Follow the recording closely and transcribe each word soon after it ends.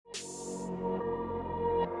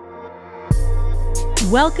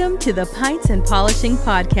Welcome to the Pints and Polishing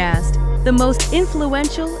Podcast, the most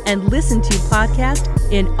influential and listened to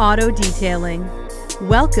podcast in auto detailing.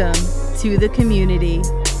 Welcome to the community.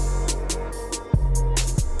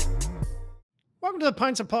 Welcome to the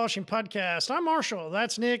Pints and Polishing Podcast. I'm Marshall.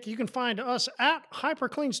 That's Nick. You can find us at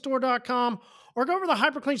hypercleanstore.com or go over to the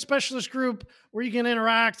HyperClean Specialist group where you can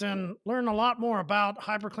interact and learn a lot more about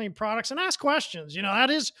HyperClean products and ask questions. You know, that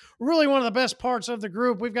is really one of the best parts of the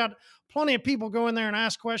group. We've got plenty of people go in there and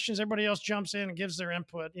ask questions. Everybody else jumps in and gives their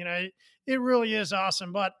input. You know, it really is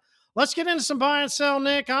awesome. But let's get into some buy and sell,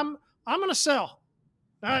 Nick. I'm going to sell.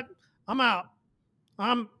 I'm out.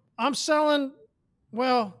 I'm selling.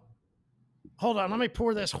 Well, hold on. Let me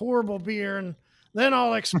pour this horrible beer and then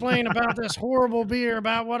I'll explain about this horrible beer,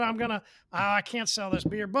 about what I'm going to, I can't sell this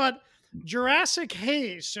beer, but Jurassic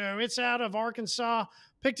Haze. So it's out of Arkansas.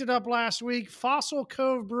 Picked it up last week. Fossil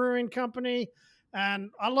Cove Brewing Company. And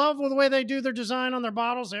I love the way they do their design on their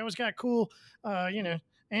bottles. They always got cool,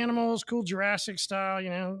 animals, cool Jurassic style,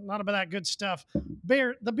 a lot of that good stuff.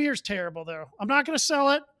 The beer's terrible, though. I'm not going to sell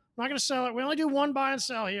it. We only do one buy and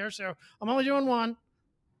sell here, so I'm only doing one.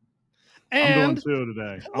 And I'm doing two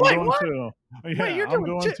today. I'm doing two. Yeah, Wait, I'm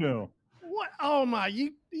doing two. What? Oh my!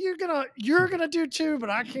 You're gonna do two, but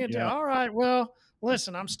I can't do. All right. Well,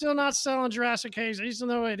 listen, I'm still not selling Jurassic Haze, even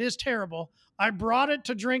though it is terrible. I brought it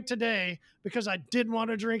to drink today because I didn't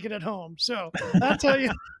want to drink it at home. So I'll tell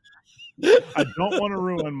you. I don't want to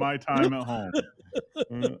ruin my time at home.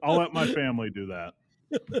 I'll let my family do that.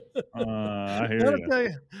 I hear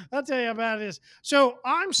you. I'll tell you how bad it is. So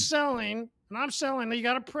I'm selling. You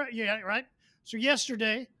got to right? So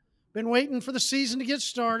yesterday, been waiting for the season to get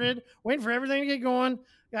started, waiting for everything to get going.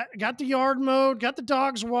 Got the yard mowed, got the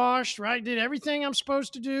dogs washed, right? Did everything I'm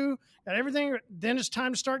supposed to do. Got everything. Then it's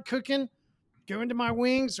time to start cooking. Go into my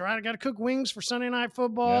wings, right? I got to cook wings for Sunday Night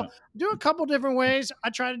Football. Yeah. Do a couple different ways. I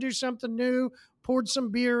try to do something new. Poured some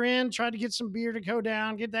beer in. Tried to get some beer to go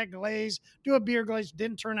down. Get that glaze. Do a beer glaze.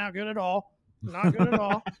 Didn't turn out good at all. Not good at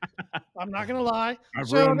all. I'm not going to lie.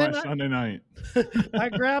 I've ruined my Sunday night. I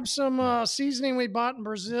grabbed some seasoning we bought in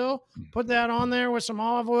Brazil, put that on there with some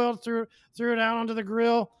olive oil, threw it out onto the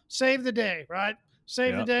grill. Save the day, right?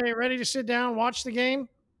 The day. Ready to sit down, watch the game?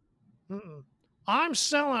 I'm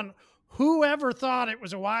selling. Whoever thought it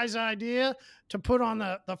was a wise idea to put on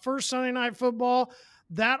the first Sunday Night Football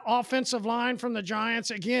that offensive line from the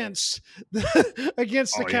Giants against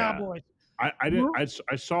the Cowboys.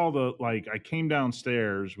 I saw I came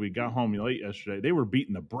downstairs. We got home late yesterday. They were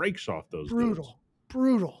beating the brakes off those dudes.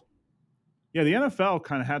 Brutal. Yeah, the NFL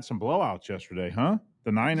kind of had some blowouts yesterday, huh?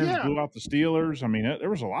 The Niners blew out the Steelers. I mean, there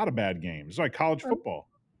was a lot of bad games. It's like college football.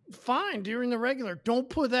 Fine, during the regular. Don't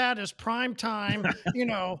put that as prime time,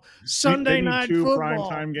 Sunday night two football. Prime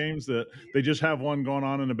time games that they just have one going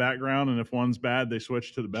on in the background, and if one's bad, they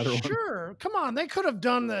switch to the better one. Sure. Come on. They could have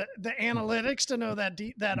done the analytics to know that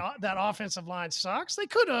that offensive line sucks. They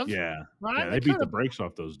could have. Yeah. Right? Yeah, they beat the brakes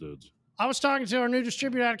off those dudes. I was talking to our new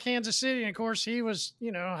distributor out of Kansas City, and of course he was,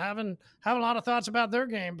 having a lot of thoughts about their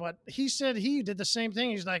game, but he said he did the same thing.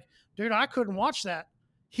 He's like, dude, I couldn't watch that.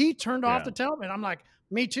 He turned off the television. I'm like,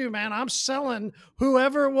 me too, man. I'm selling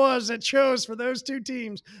whoever it was that chose for those two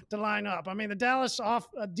teams to line up. I mean, the Dallas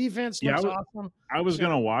defense looks awesome. I was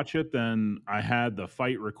going to watch it. Then I had the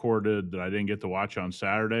fight recorded that I didn't get to watch on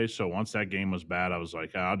Saturday. So once that game was bad, I was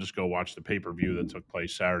like, I'll just go watch the pay-per-view that took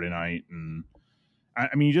place Saturday night. And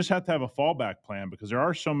I mean, you just have to have a fallback plan because there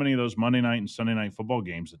are so many of those Monday night and Sunday night football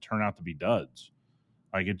games that turn out to be duds.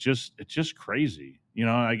 Like it's just crazy.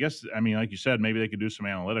 I guess, like you said, maybe they could do some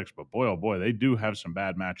analytics, but boy, oh boy, they do have some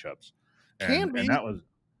bad matchups. And that was.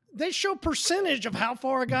 They show percentage of how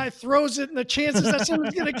far a guy throws it and the chances that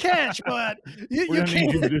someone's going to catch, but you can't.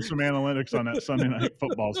 Need you to do some analytics on that Sunday night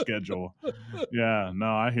football schedule. Yeah,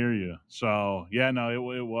 no, I hear you. So, yeah, no,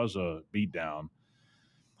 it was a beatdown.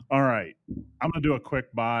 All right, I'm going to do a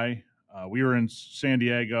quick buy. We were in San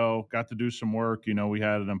Diego, got to do some work. We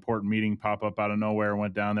had an important meeting pop up out of nowhere,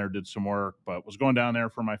 went down there, did some work, but was going down there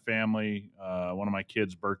for my family. One of my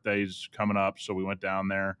kids' birthdays coming up, so we went down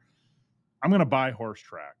there. I'm going to buy horse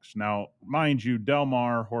tracks. Now, mind you, Del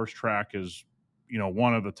Mar horse track is,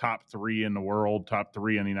 one of the top three in the world, top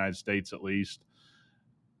three in the United States at least.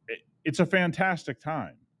 It's a fantastic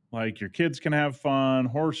time. Like your kids can have fun,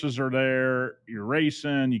 horses are there, you're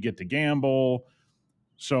racing, you get to gamble.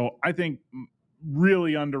 So I think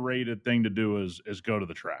really underrated thing to do is go to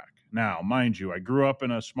the track. Now, mind you, I grew up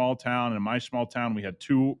in a small town, and in my small town, we had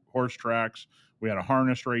two horse tracks. We had a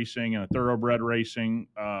harness racing and a thoroughbred racing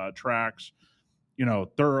tracks.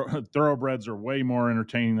 Thoroughbreds are way more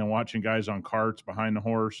entertaining than watching guys on carts behind the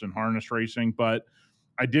horse and harness racing. But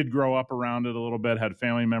I did grow up around it a little bit, had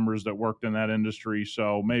family members that worked in that industry,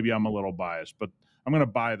 so maybe I'm a little biased, but I'm going to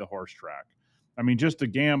buy the horse track. I mean, just to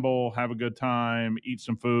gamble, have a good time, eat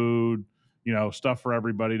some food, stuff for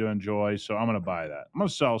everybody to enjoy. So I'm going to buy that. I'm going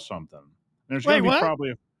to sell something. There's going to be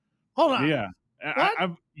probably hold on. Yeah.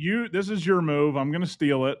 What? This is your move. I'm going to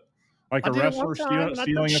steal it like a wrestler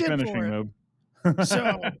stealing a finishing move.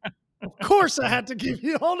 So of course I had to give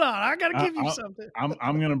you. Hold on, I got to give you something.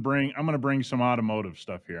 I'm going to bring some automotive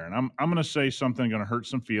stuff here, and I'm going to say something going to hurt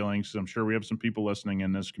some feelings. I'm sure we have some people listening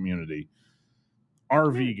in this community.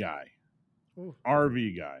 RV guy. Ooh.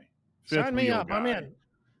 RV guy. Sign me up. Guy. I'm in.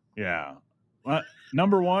 Yeah.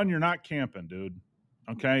 Number one, you're not camping, dude.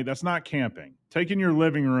 Okay, that's not camping. Taking your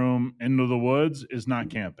living room into the woods is not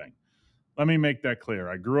camping. Let me make that clear.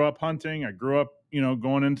 I grew up hunting. I grew up,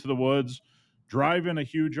 going into the woods. Driving a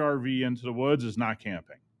huge RV into the woods is not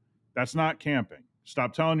camping. That's not camping.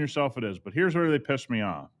 Stop telling yourself it is. But here's where they piss me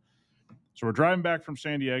off. So we're driving back from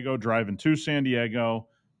San Diego, driving to San Diego.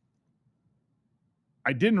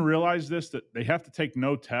 I didn't realize that they have to take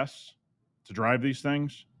no tests to drive these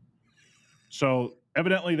things. So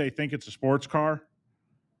evidently they think it's a sports car.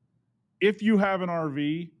 If you have an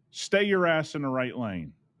RV, stay your ass in the right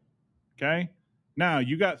lane. Okay? Now,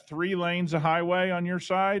 you got 3 lanes of highway on your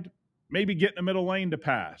side. Maybe get in the middle lane to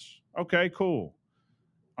pass. Okay, cool.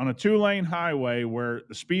 On a 2-lane highway where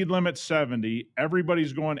the speed limit's 70,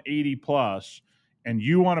 everybody's going 80 plus, and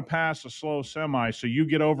you want to pass a slow semi, so you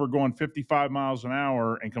get over going 55 miles an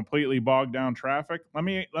hour and completely bog down traffic. Let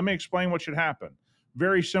me explain what should happen.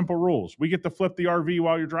 Very simple rules. We get to flip the RV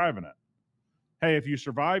while you're driving it. Hey, if you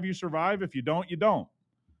survive, you survive. If you don't, you don't.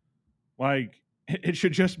 Like, it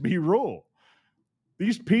should just be rule.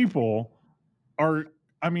 These people are,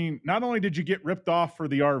 not only did you get ripped off for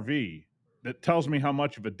the RV, that tells me how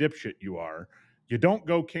much of a dipshit you are. You don't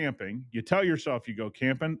go camping. You tell yourself you go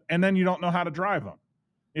camping, and then you don't know how to drive them.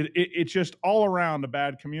 It's just all around a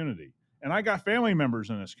bad community. And I got family members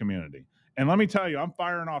in this community. And let me tell you, I'm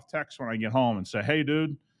firing off texts when I get home and say, hey,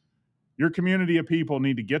 dude, your community of people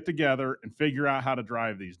need to get together and figure out how to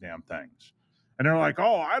drive these damn things. And they're like,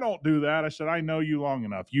 oh, I don't do that. I said, I know you long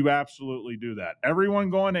enough. You absolutely do that. Everyone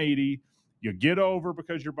going 80, you get over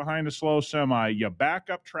because you're behind a slow semi. You back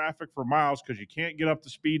up traffic for miles because you can't get up to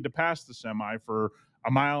speed to pass the semi for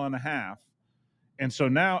a mile and a half. And so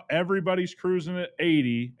now everybody's cruising at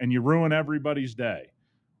 80 and you ruin everybody's day.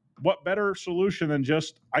 What better solution than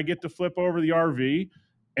just I get to flip over the RV,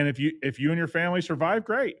 and if you and your family survive,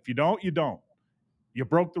 great. If you don't, you don't. You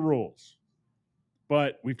broke the rules.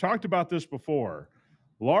 But we've talked about this before.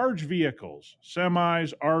 Large vehicles,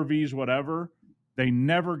 semis, RVs, whatever, they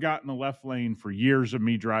never got in the left lane for years of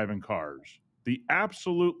me driving cars. The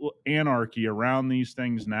absolute anarchy around these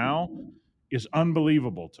things now is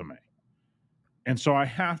unbelievable to me. And so I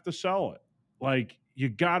have to sell it. Like, you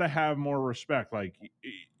got to have more respect. Like,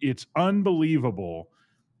 it's unbelievable.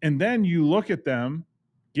 And then you look at them,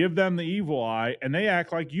 give them the evil eye, and they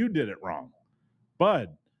act like you did it wrong.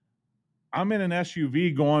 Bud, I'm in an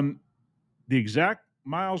SUV going the exact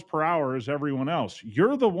miles per hour as everyone else.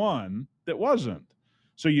 You're the one that wasn't.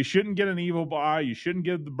 So you shouldn't get an evil eye. You shouldn't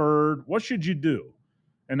get the bird. What should you do?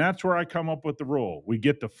 And that's where I come up with the rule. We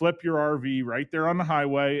get to flip your RV right there on the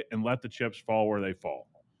highway and let the chips fall where they fall.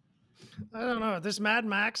 I don't know. This Mad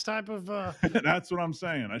Max type of... That's what I'm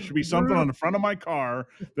saying. I should be something on the front of my car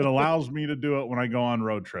that allows me to do it when I go on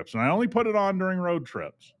road trips. And I only put it on during road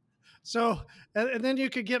trips. So, and then you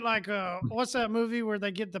could get like, what's that movie where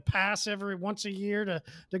they get the pass every once a year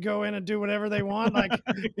to go in and do whatever they want? Like,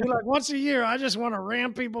 you're like, once a year, I just want to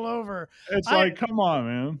ram people over. It's like, come on,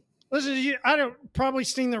 man. Listen, I don't probably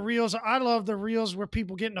seen the reels. I love the reels where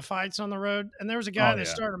people get into fights on the road. And there was a guy that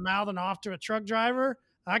started mouthing off to a truck driver.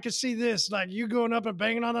 I could see this, like you going up and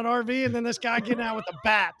banging on that RV, and then this guy getting out with a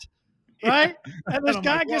bat, right? And this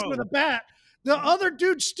guy gets with a bat. The other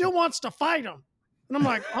dude still wants to fight him. And I'm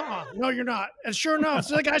like, no, you're not. And sure enough,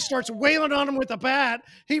 so the guy starts wailing on him with a bat.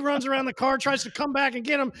 He runs around the car, tries to come back and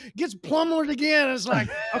get him, gets plummeted again. And it's like,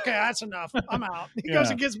 okay, that's enough. I'm out. He goes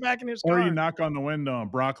and gets back in his car. Or you knock on the window and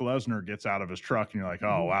Brock Lesnar gets out of his truck and you're like,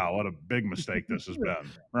 oh, wow, what a big mistake this has been,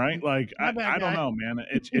 right? Like, I don't know, man.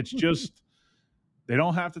 It's just, they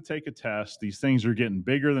don't have to take a test. These things are getting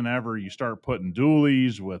bigger than ever. You start putting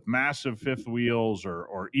dualies with massive fifth wheels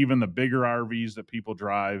or even the bigger RVs that people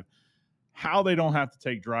drive. How they don't have to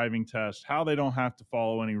take driving tests, how they don't have to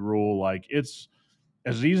follow any rule. Like, it's,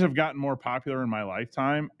 as these have gotten more popular in my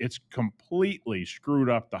lifetime, it's completely screwed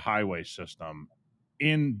up the highway system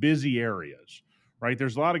in busy areas, right?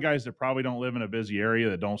 There's a lot of guys that probably don't live in a busy area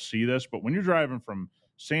that don't see this, but when you're driving from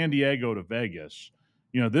San Diego to Vegas,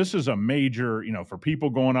 This is a major, for people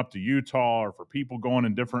going up to Utah or for people going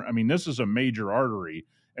in different, I mean, this is a major artery,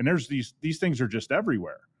 and there's these things are just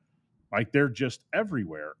everywhere. Like they're just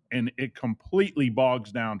everywhere, and it completely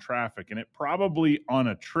bogs down traffic. And it probably on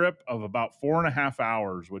a trip of about 4.5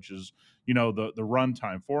 hours, which is, the run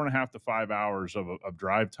time, 4.5 to 5 hours of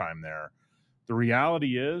drive time there. The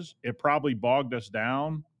reality is it probably bogged us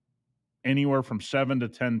down anywhere from 7 to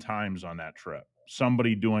 10 times on that trip.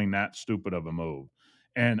 Somebody doing that stupid of a move.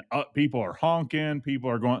 And people are honking, people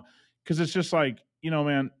are going, because it's just like,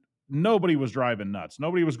 man, nobody was driving nuts.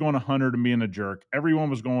 Nobody was going 100 and being a jerk. Everyone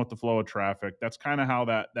was going with the flow of traffic. That's kind of how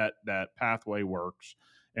that pathway works.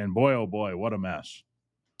 And boy, oh boy, what a mess.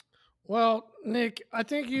 Well, Nick, I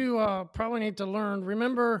think you probably need to learn.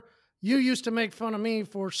 Remember, you used to make fun of me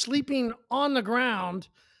for sleeping on the ground.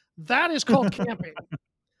 That is called camping.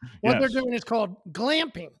 What they're Yes. doing is called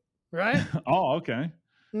glamping, right? Oh, okay.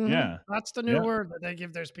 Yeah. That's the new Yeah. word that they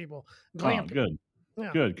give those people. Oh, Glamping. good.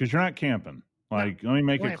 Yeah. Good. Because you're not camping. Like, let me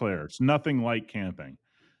make it glamping. clear. It's nothing like camping.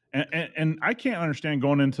 And I can't understand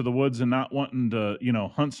going into the woods and not wanting to,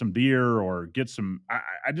 hunt some deer or get some.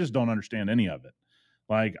 I just don't understand any of it.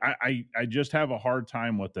 Like I just have a hard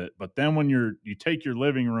time with it. But then when you take your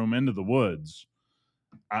living room into the woods,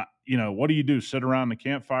 what do you do? Sit around the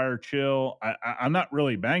campfire, chill. I'm not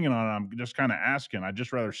really banging on it. I'm just kind of asking. I'd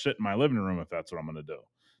just rather sit in my living room if that's what I'm going to do.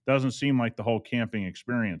 Doesn't seem like the whole camping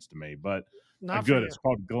experience to me. But Not for good. you. It's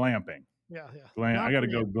called glamping. Yeah. I got to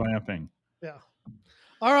for go you. glamping. Yeah.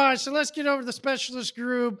 All right, so let's get over to the specialist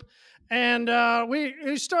group. And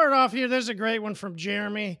we started off here. There's a great one from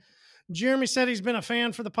Jeremy. Jeremy said he's been a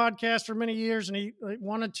fan for the podcast for many years, and he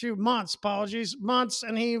wanted to months,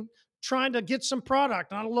 and he trying to get some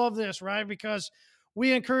product. And I love this, right? Because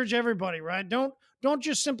we encourage everybody, right? Don't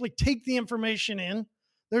just simply take the information in.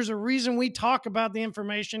 There's a reason we talk about the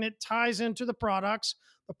information. It ties into the products.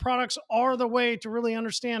 The products are the way to really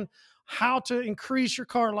understand how to increase your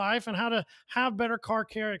car life and how to have better car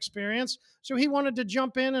care experience. So he wanted to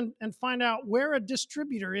jump in and find out where a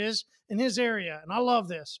distributor is in his area. And I love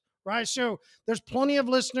this, right? So there's plenty of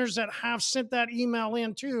listeners that have sent that email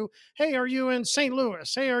in too. Hey, are you in St.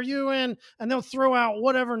 Louis? Hey, are you in? And they'll throw out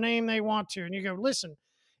whatever name they want to. And you go, listen,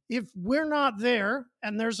 if we're not there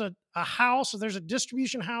and there's a house or there's a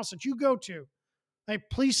distribution house that you go to, hey,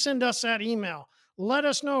 please send us that email. Let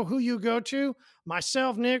us know who you go to.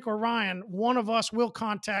 Myself, Nick, or Ryan, one of us will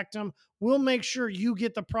contact them. We'll make sure you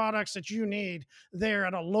get the products that you need there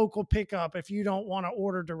at a local pickup if you don't want to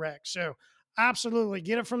order direct. So absolutely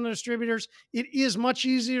get it from the distributors. It is much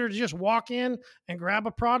easier to just walk in and grab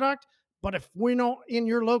a product. But if we're not in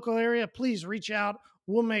your local area, please reach out.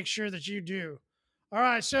 We'll make sure that you do. All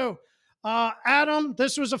right. So Adam,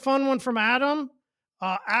 this was a fun one from Adam.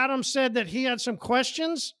 Adam said that he had some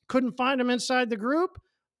questions, couldn't find them inside the group,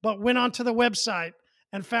 but went onto the website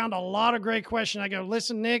and found a lot of great questions. I go,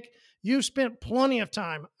 listen, Nick, you spent plenty of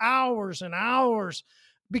time, hours and hours,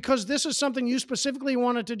 because this is something you specifically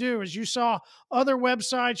wanted to do. As you saw other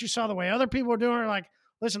websites, you saw the way other people were doing it, like,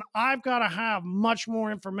 listen, I've got to have much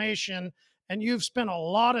more information, and you've spent a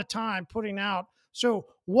lot of time putting out. So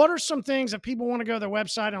what are some things that people want to go to their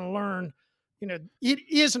website and learn? It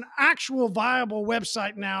is an actual viable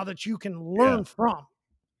website now that you can learn from.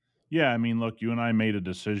 Yeah, I mean, look, you and I made a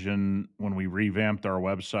decision when we revamped our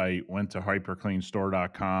website, went to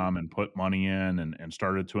hypercleanstore.com and put money in and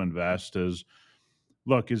started to invest. Is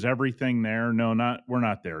everything there? No, we're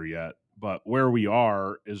not there yet. But where we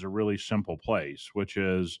are is a really simple place, which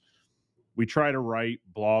is we try to write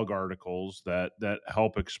blog articles that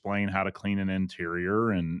help explain how to clean an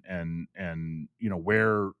interior and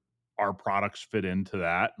where our products fit into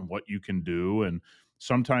that and what you can do. And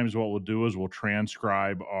sometimes what we'll do is we'll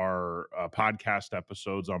transcribe our podcast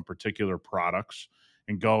episodes on particular products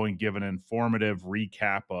and go and give an informative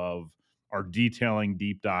recap of our detailing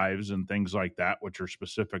deep dives and things like that, which are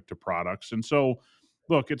specific to products. And so,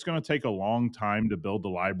 look, it's going to take a long time to build the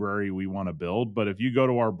library we want to build. But if you go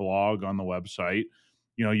to our blog on the website,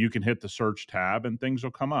 you can hit the search tab and things will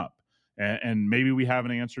come up. And maybe we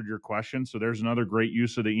haven't answered your question. So there's another great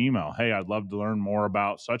use of the email. Hey, I'd love to learn more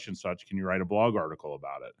about such and such. Can you write a blog article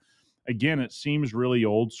about it? Again, it seems really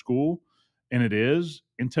old school, and it is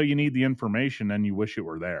until you need the information, then you wish it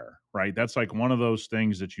were there, right? That's like one of those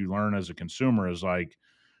things that you learn as a consumer is like,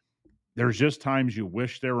 there's just times you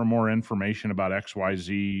wish there were more information about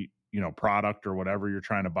XYZ, product or whatever you're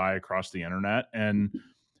trying to buy across the internet. And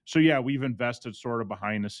so, yeah, we've invested sort of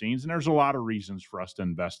behind the scenes, and there's a lot of reasons for us to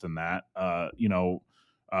invest in that,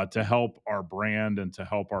 to help our brand and to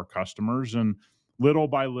help our customers. And little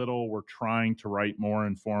by little, we're trying to write more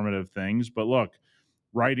informative things. But look,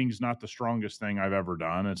 writing's not the strongest thing I've ever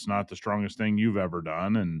done. It's not the strongest thing you've ever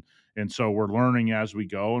done. And so we're learning as we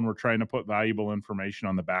go, and we're trying to put valuable information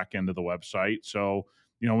on the back end of the website. So,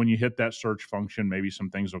 when you hit that search function, maybe some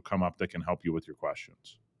things will come up that can help you with your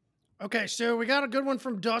questions. Okay, so we got a good one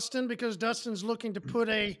from Dustin, because Dustin's looking to put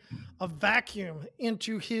a vacuum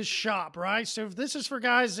into his shop, right? So if this is for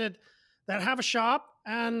guys that have a shop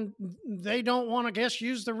and they don't want to,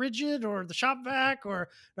 use the rigid or the shop vac, or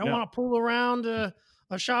don't want to pull around a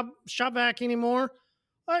shop vac anymore.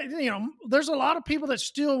 There's a lot of people that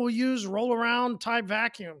still will use roll around type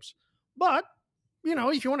vacuums. But,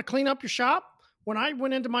 if you want to clean up your shop, when I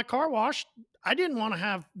went into my car wash, I didn't want to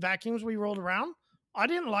have vacuums we rolled around. I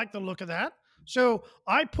didn't like the look of that. So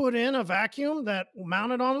I put in a vacuum that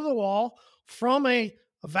mounted onto the wall from a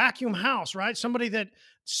vacuum house, right? Somebody that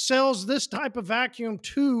sells this type of vacuum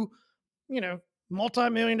to,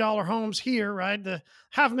 multi-million-dollar homes here, right? The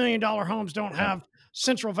 $500,000 homes don't have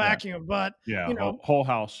central vacuum, but whole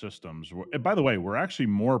house systems. By the way, we're actually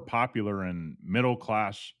more popular in middle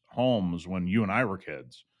class homes. When you and I were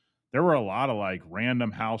kids, there were a lot of like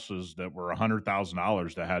random houses that were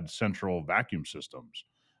 $100,000 that had central vacuum systems.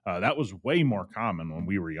 That was way more common when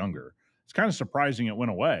we were younger. It's kind of surprising it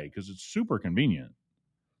went away because it's super convenient.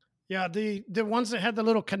 Yeah, the ones that had the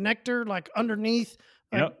little connector like underneath,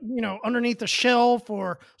 underneath the shelf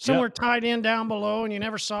or somewhere tied in down below, and you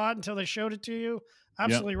never saw it until they showed it to you.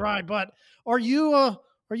 Absolutely right. But are you a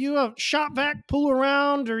shop vac pull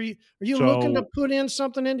around, or are you looking to put in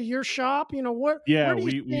something into your shop? Where do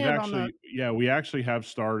you stand on that? We actually have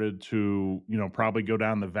started to, probably go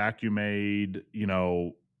down the vacuum aid,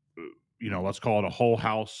 let's call it a whole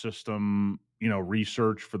house system,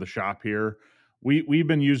 research for the shop here. We've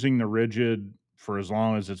been using the rigid for as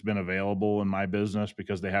long as it's been available in my business,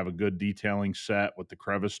 because they have a good detailing set with the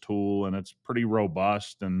crevice tool, and it's pretty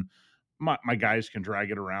robust, and my guys can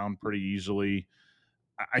drag it around pretty easily.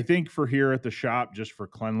 I think for here at the shop, just for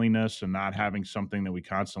cleanliness and not having something that we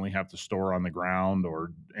constantly have to store on the ground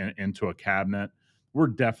or into a cabinet, we're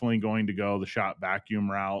definitely going to go the shop vacuum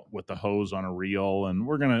route with the hose on a reel, and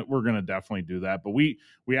we're gonna definitely do that. But we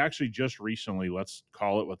actually just recently, let's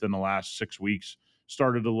call it within the last 6 weeks,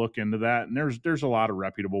 started to look into that, and there's a lot of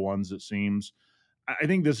reputable ones, it seems. I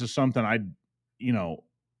think this is something I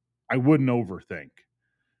wouldn't overthink,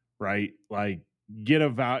 right? Like, get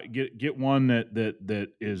one that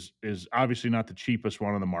is obviously not the cheapest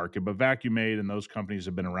one on the market, but Vacuum Aid and those companies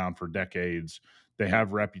have been around for decades. They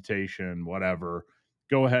have reputation, whatever.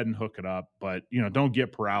 Go ahead and hook it up, but don't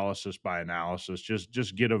get paralysis by analysis.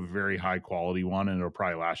 Just get a very high quality one, and it'll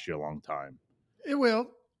probably last you a long time. It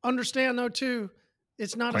will. Understand though too,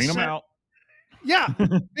 it's not clean them out. Yeah,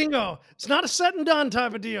 bingo. It's not a set and done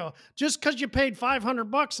type of deal. Just because you paid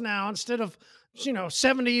 $500 now instead of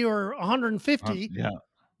 70 or 150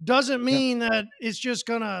 doesn't mean that it's just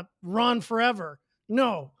gonna run forever.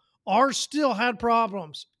 No, ours still had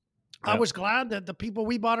problems. I was glad that the people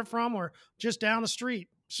we bought it from were just down the street,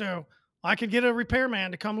 so I could get a repairman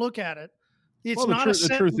to come look at it. It's not a set.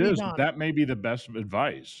 The truth is that may be the best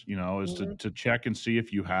advice, is to check and see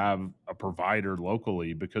if you have a provider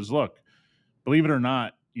locally, because look, believe it or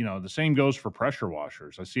not, the same goes for pressure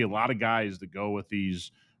washers. I see a lot of guys that go with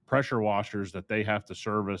these pressure washers that they have to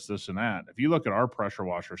service this and that. If you look at our pressure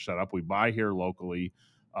washer setup, we buy here locally,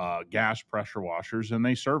 gas pressure washers, and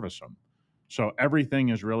they service them. So everything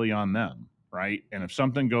is really on them, right? And if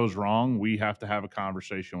something goes wrong, we have to have a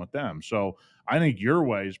conversation with them. So I think your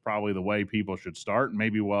way is probably the way people should start. And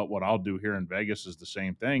maybe what I'll do here in Vegas is the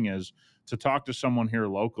same thing, is to talk to someone here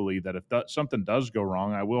locally that if something does go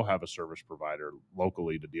wrong, I will have a service provider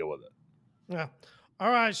locally to deal with it. Yeah.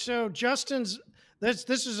 All right. So Justin's,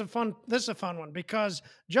 this is a fun one, because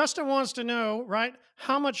Justin wants to know, right,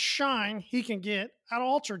 how much shine he can get out of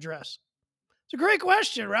Ultra Dress. It's a great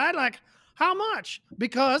question, right? Like, how much?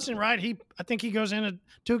 Because, and right, I think he goes in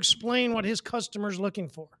to explain what his customer's looking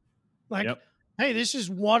for. Like, hey, this is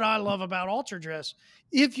what I love about Ultra Dress.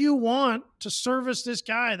 If you want to service this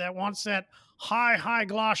guy that wants that high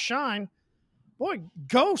gloss shine, boy,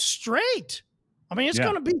 go straight. I mean, it's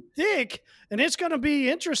going to be thick and it's going to be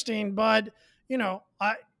interesting, but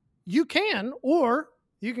you can, or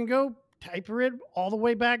you can go taper it all the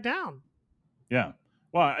way back down. Yeah.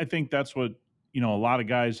 Well, I think that's what, a lot of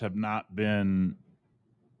guys have not been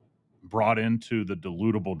brought into the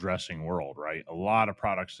dilutable dressing world, right? A lot of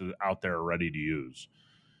products out there are ready to use.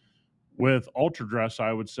 With Ultra Dress,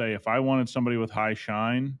 I would say if I wanted somebody with high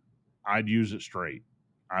shine, I'd use it straight.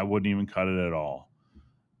 I wouldn't even cut it at all.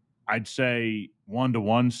 I'd say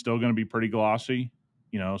 1-to-1 still going to be pretty glossy,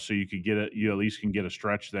 so you could get it. You at least can get a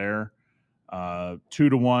stretch there.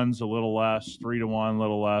 2-to-1's a little less, 3-to-1 a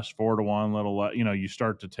little less, 4-to-1 a little less. You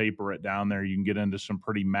start to taper it down there. You can get into some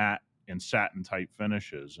pretty matte and satin type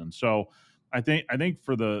finishes. And so I think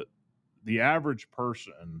for the average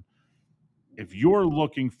person, if you're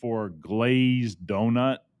looking for glazed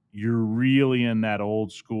donut, you're really in that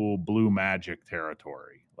old school Blue Magic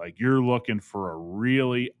territory. Like you're looking for a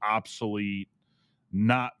really obsolete,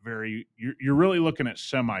 not very, you're really looking at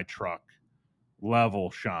semi truck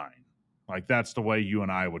level shine. Like that's the way you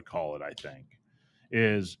and I would call it, I think.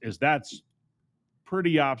 Is that's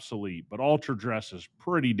pretty obsolete, but Ultra Dress is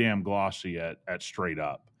pretty damn glossy at straight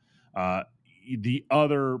up. Uh, the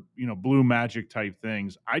other, Blue Magic type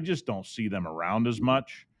things, I just don't see them around as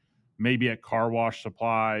much. Maybe at car wash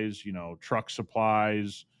supplies, truck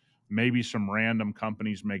supplies, maybe some random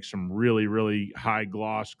companies make some really, really high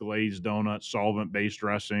gloss glazed donuts, solvent based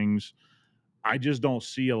dressings. I just don't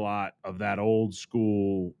see a lot of that old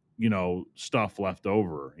school, stuff left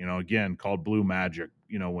over, again, called Blue Magic,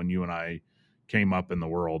 when you and I came up in the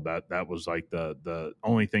world, that was like the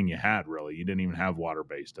only thing you had really. You didn't even have water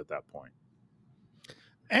based at that point.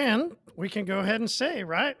 And we can go ahead and say,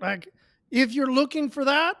 right? Like if you're looking for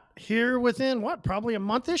that here within probably a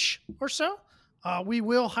month-ish or so, we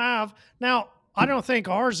will have now. I don't think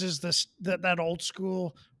ours is that old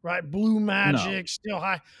school, right? Blue Magic, still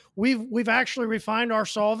high. We've actually refined our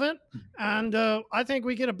solvent, and I think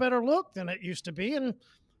we get a better look than it used to be. And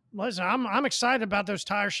listen, I'm excited about those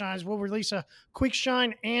tire shines. We'll release a quick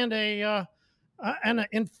shine and an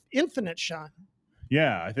infinite shine.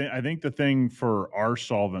 Yeah, I think the thing for our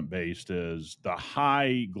solvent based is the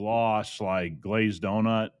high gloss like glazed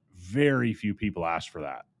donut. Very few people ask for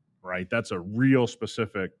that, right? That's a real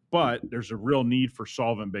specific, but there's a real need for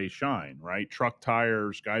solvent based shine, right? Truck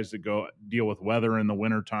tires, guys that go deal with weather in the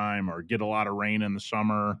wintertime or get a lot of rain in the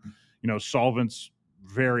summer, solvent's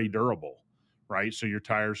very durable, right? So your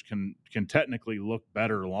tires can technically look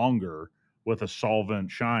better longer with a solvent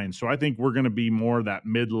shine. So I think we're going to be more that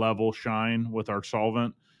mid-level shine with our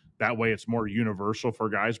solvent. That way it's more universal for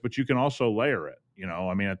guys, but you can also layer it.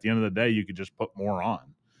 At the end of the day, you could just put more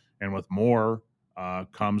on, and with more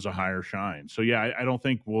comes a higher shine. So yeah, I don't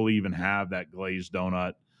think we'll even have that glazed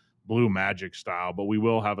donut Blue Magic style, but we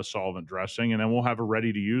will have a solvent dressing, and then we'll have a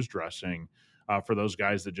ready to use dressing for those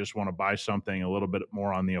guys that just want to buy something a little bit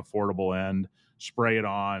more on the affordable end, spray it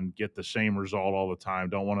on, get the same result all the time,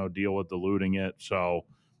 don't want to deal with diluting it. So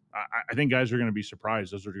I think guys are going to be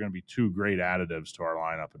surprised. Those are going to be two great additives to our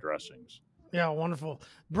lineup of dressings. Yeah, wonderful.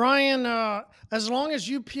 Brian, as long as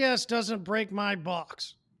UPS doesn't break my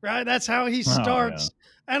box, right? That's how he starts. Oh,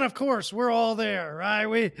 yeah. And of course, we're all there, right?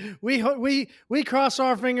 We cross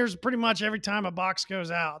our fingers pretty much every time a box goes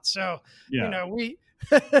out. So, we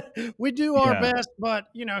we do our best, but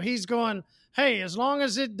he's going, hey, as long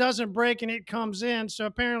as it doesn't break and it comes in. So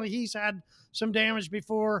apparently he's had some damage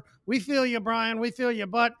before. We feel you, Brian. We feel you.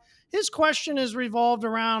 But his question is revolved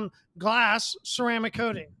around glass ceramic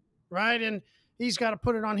coating, right? And he's got to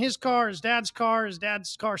put it on his car, his dad's car. His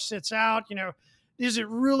dad's car sits out. Is it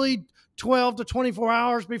really 12 to 24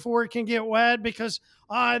 hours before it can get wet? Because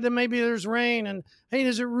then maybe there's rain. And hey,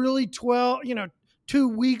 is it really 2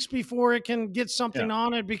 weeks before it can get something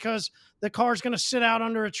on it because the car's going to sit out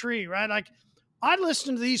under a tree, right? Like I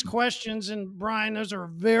listened to these questions, and Brian, those are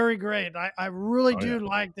very great. I really do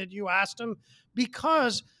like that you asked them,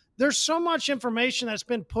 because there's so much information that's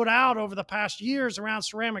been put out over the past years around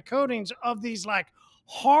ceramic coatings of these like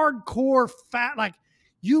hardcore fat, like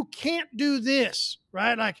you can't do this,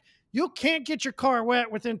 right? Like you can't get your car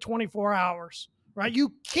wet within 24 hours, right?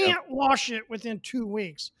 You can't wash it within 2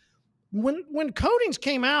 weeks. When coatings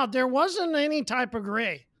came out, there wasn't any type of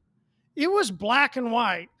gray. It was black and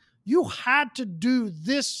white. You had to do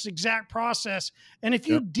this exact process. And if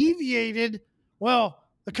you deviated, well,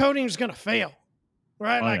 the coating is going to fail,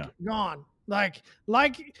 right? Gone. Like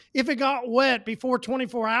if it got wet before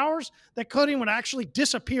 24 hours, that coating would actually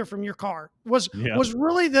disappear from your car. Was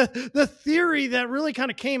really the theory that really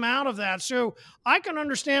kind of came out of that. So I can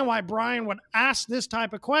understand why Brian would ask this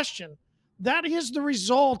type of question. That is the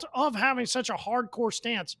result of having such a hardcore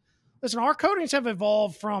stance. Listen, our coatings have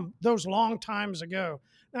evolved from those long times ago.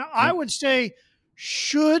 Now, I would say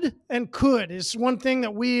should and could is one thing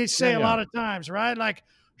that we say a lot of times, right? Like,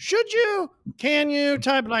 should you, can you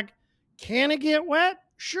type, like, can it get wet?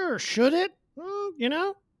 Sure. Should it?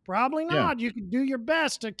 Probably not. You can do your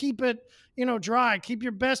best to keep it, dry. Keep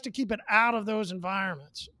your best to keep it out of those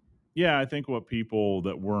environments. Yeah, I think what people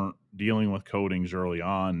that weren't dealing with coatings early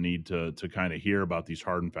on need to kind of hear about these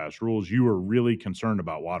hard and fast rules. You were really concerned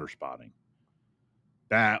about water spotting.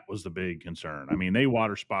 That was the big concern. I mean, they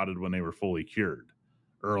water spotted when they were fully cured,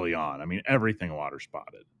 early on. I mean, everything water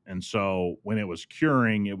spotted. And so when it was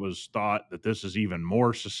curing, it was thought that this is even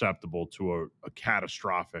more susceptible to a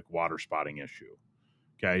catastrophic water spotting issue.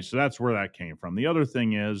 Okay. So that's where that came from. The other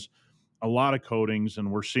thing is a lot of coatings,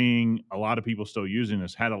 and we're seeing a lot of people still using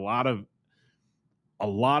this, had a lot of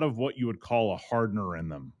what you would call a hardener in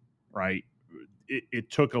them, right?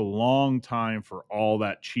 It took a long time for all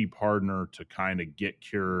that cheap hardener to kind of get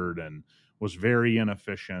cured and was very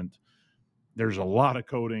inefficient. There's a lot of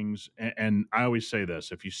coatings, and I always say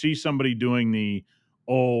this: if you see somebody doing the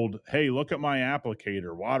old, "Hey, look at my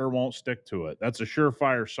applicator, water won't stick to it," that's a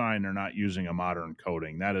surefire sign they're not using a modern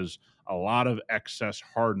coating. That is a lot of excess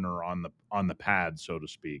hardener on the pad, so to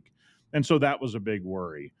speak. And so that was a big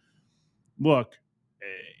worry. Look,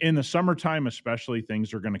 in the summertime especially,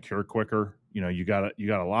 things are going to cure quicker. You got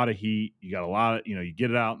a lot of heat, you got a lot of, you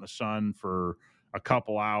get it out in the sun for a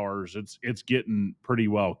couple hours, it's getting pretty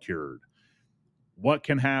well cured. What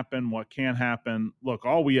can happen, what can't happen? Look,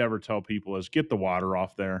 all we ever tell people is get the water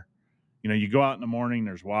off there. You go out in the morning,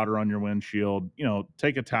 there's water on your windshield,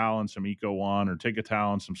 take a towel and some Eco One, or take a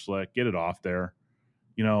towel and some Slick, get it off there,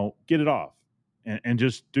 get it off, and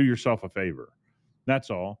just do yourself a favor. That's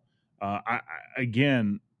all.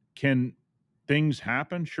 Again, can things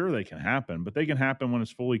happen? Sure, they can happen, but they can happen when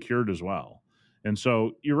it's fully cured as well. And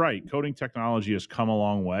so you're right. Coating technology has come a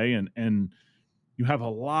long way, and you have a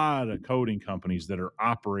lot of coating companies that are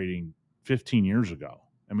operating 15 years ago.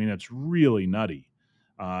 I mean, it's really nutty.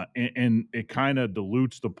 And it kind of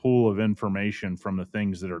dilutes the pool of information from the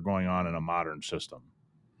things that are going on in a modern system.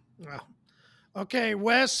 Wow. Okay,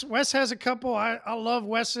 Wes. Wes has a couple. I love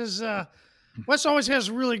Wes's. Wes always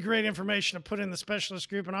has really great information to put in the specialist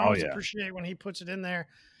group, and I always appreciate when he puts it in there.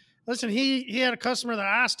 Listen, he had a customer that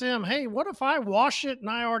asked him, "Hey, what if I wash it and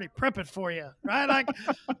I already prep it for you?" Right? Like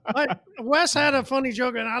Wes had a funny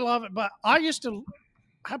joke, and I love it. But I used to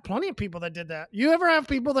have plenty of people that did that. You ever have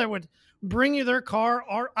people that would bring you their car,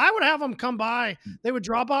 or I would have them come by. They would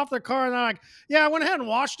drop off their car, and they're like, "Yeah, I went ahead and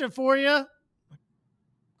washed it for you."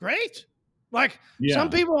 Great. Like some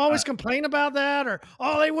people always complain about that, or,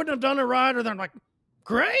 "Oh, they wouldn't have done it right," or they're like,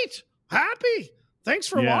 "Great, happy. Thanks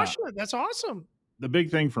for washing it. That's awesome." The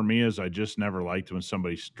big thing for me is I just never liked when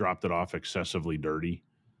somebody dropped it off excessively dirty.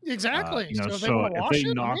 Exactly. So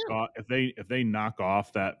if they knock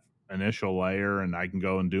off that initial layer and I can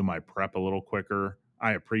go and do my prep a little quicker,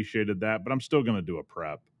 I appreciated that, but I'm still going to do a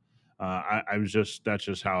prep. That's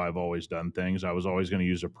just how I've always done things. I was always going to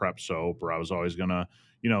use a prep soap, or I was always going to,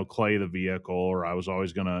 clay the vehicle, or I was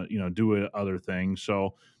always going to, do other things.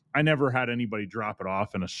 So I never had anybody drop it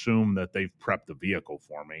off and assume that they've prepped the vehicle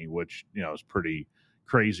for me, which, is pretty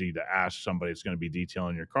crazy to ask somebody that's going to be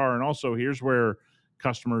detailing your car. And also, here's where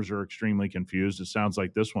customers are extremely confused. It sounds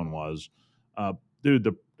like this one was, dude,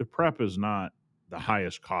 the prep is not the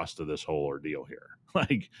highest cost of this whole ordeal here.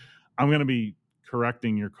 Like, I'm going to be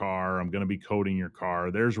correcting your car, I'm going to be coating your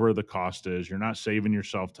car. There's where the cost is. You're not saving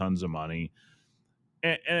yourself tons of money.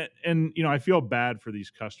 And I feel bad for these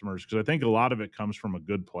customers, because I think a lot of it comes from a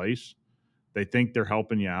good place. They think they're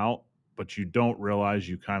helping you out, but you don't realize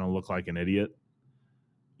you kind of look like an idiot.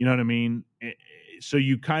 You know what I mean? So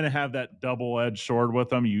you kind of have that double-edged sword with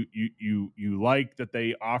them. You like that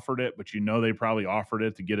they offered it, but they probably offered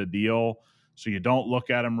it to get a deal. So you don't look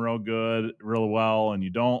at them real well, and you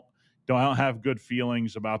don't have good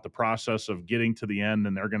feelings about the process of getting to the end,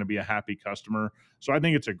 and they're going to be a happy customer. So I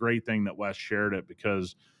think it's a great thing that Wes shared it,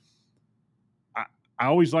 because I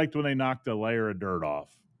always liked when they knocked a layer of dirt off,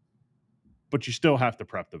 but you still have to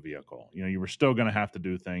prep the vehicle. You were still going to have to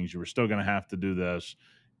do things. You were still going to have to do this.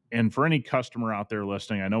 And for any customer out there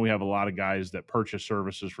listening, I know we have a lot of guys that purchase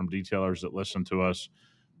services from detailers that listen to us.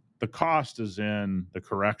 The cost is in the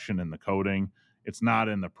correction and the coating. It's not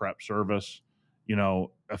in the prep service.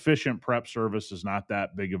 Efficient prep service is not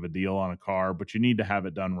that big of a deal on a car, but you need to have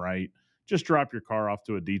it done right. Just drop your car off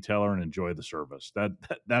to a detailer and enjoy the service.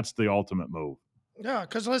 That's the ultimate move. Yeah,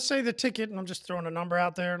 because let's say the ticket, and I'm just throwing a number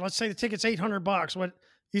out there. Let's say the ticket's $800. What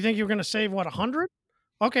you think you're going to save? What, 100?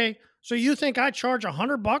 Okay, so you think I charge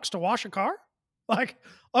 $100 to wash a car? Like,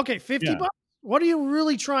 okay, $50. What are you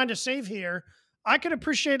really trying to save here? I could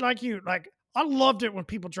appreciate like I loved it when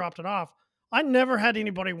people dropped it off. I never had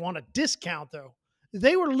anybody want a discount though.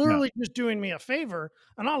 They were literally just doing me a favor,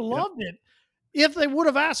 and I loved it. If they would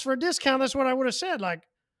have asked for a discount, that's what I would have said. Like,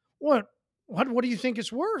 what do you think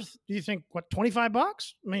it's worth? Do you think $25? I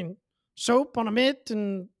mean, soap on a mitt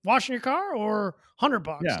and washing your car, or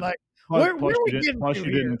 $100? Yeah. Like, Plus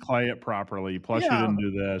you didn't clay it properly. Plus you didn't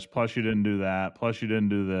do this. Plus you didn't do that. Plus you didn't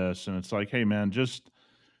do this. And it's like, hey man, just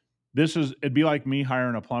it'd be like me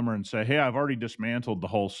hiring a plumber and say, hey, I've already dismantled the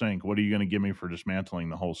whole sink. What are you going to give me for dismantling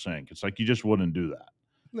the whole sink? It's like, you just wouldn't do that.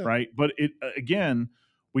 No. Right. But again,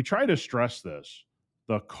 we try to stress this.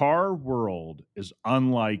 The car world is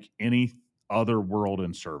unlike any other world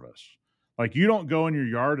in service. Like, you don't go in your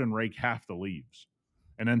yard and rake half the leaves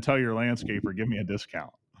and then tell your landscaper, give me a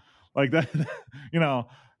discount. Like that,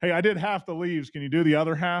 hey, I did half the leaves. Can you do the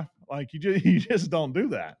other half? Like, you just don't do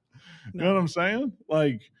that. You know what I'm saying?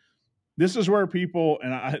 Like, this is where people,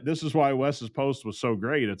 and this is why Wes's post was so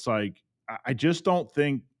great. It's like, I just don't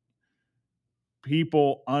think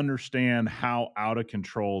people understand how out of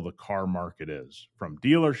control the car market is, from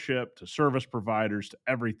dealership to service providers to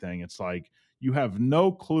everything. It's like, you have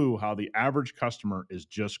no clue how the average customer is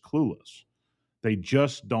just clueless. They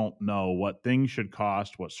just don't know what things should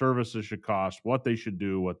cost, what services should cost, what they should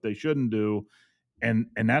do, what they shouldn't do. And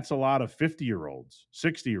that's a lot of 50-year-olds,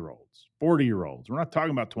 60-year-olds, 40-year-olds. We're not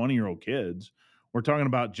talking about 20-year-old kids. We're talking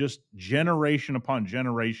about just generation upon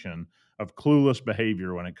generation of clueless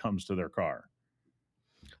behavior when it comes to their car.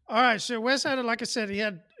 All right. So Wes had, like I said, he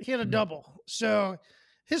had a double. So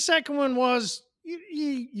his second one was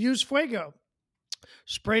he used Fuego,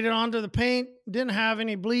 sprayed it onto the paint, didn't have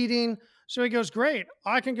any bleeding. So he goes, great.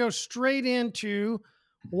 I can go straight into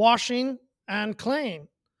washing and claying.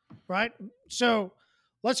 Right. So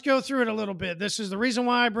let's go through it a little bit. This is the reason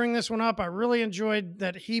why I bring this one up. I really enjoyed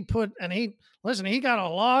that he put, and he got a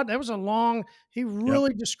lot. That was a long, he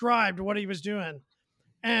really described what he was doing.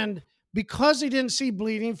 And because he didn't see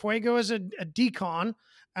bleeding, Fuego is a decon.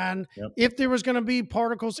 And if there was going to be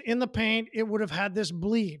particles in the paint, it would have had this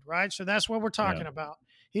bleed, right? So that's what we're talking about.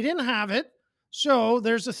 He didn't have it. So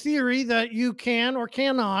there's a theory that you can or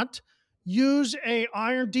cannot use a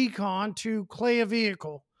iron decon to clay a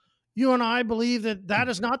vehicle. You and I believe that that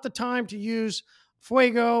is not the time to use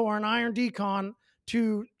Fuego or an iron decon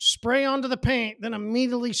to spray onto the paint, then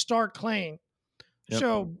immediately start claying.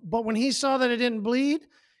 So, but when he saw that it didn't bleed,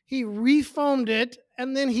 he refoamed it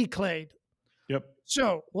and then he clayed.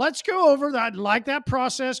 So let's go over that. Like that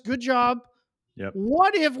process. Good job.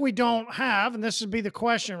 What if we don't have, and this would be the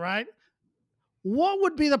question, right? What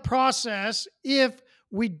would be the process if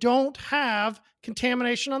we don't have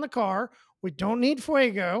contamination on the car? We don't need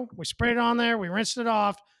Fuego. We sprayed it on there. We rinsed it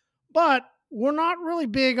off, but we're not really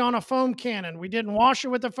big on a foam cannon. We didn't wash it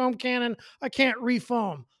with a foam cannon. I can't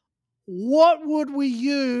refoam. What would we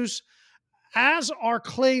use as our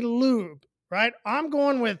clay lube, right? I'm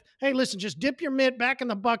going with, hey, listen, just dip your mitt back in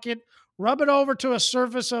the bucket, rub it over to a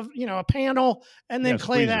surface of, a panel, and then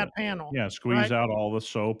clay that panel. Squeeze out all the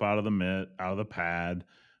soap out of the mitt, out of the pad,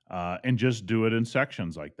 and just do it in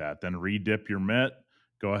sections like that. Then re-dip your mitt,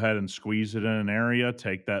 go ahead and squeeze it in an area,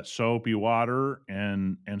 take that soapy water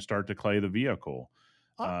and start to clay the vehicle.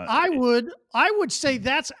 I would say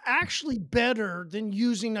that's actually better than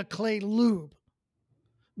using a clay lube.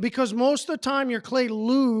 Because most of the time your clay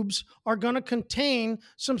lubes are going to contain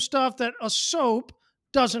some stuff that a soap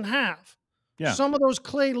doesn't have. Some of those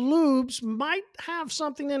clay lubes might have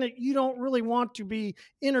something in it you don't really want to be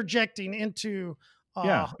interjecting into.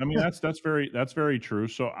 I mean, that's very true.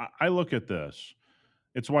 So I look at this.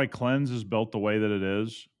 It's why Cleanse is built the way that it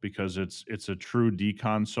is, because it's a true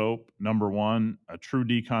decon soap. Number one, a true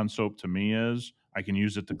decon soap to me is I can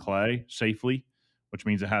use it to clay safely, which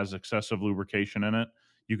means it has excessive lubrication in it.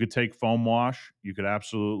 You could take foam wash. You could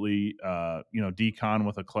absolutely, decon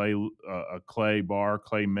with a clay bar,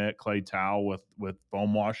 clay mitt, clay towel with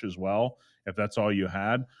foam wash as well, if that's all you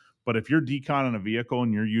had. But if you're deconning a vehicle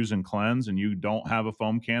and you're using Cleanse and you don't have a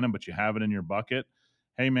foam cannon, but you have it in your bucket,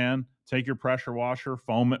 hey man, take your pressure washer,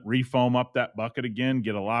 foam it, refoam up that bucket again,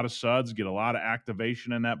 get a lot of suds, get a lot of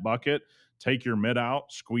activation in that bucket, take your mitt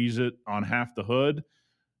out, squeeze it on half the hood,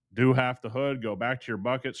 do half the hood, go back to your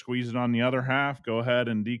bucket, squeeze it on the other half, go ahead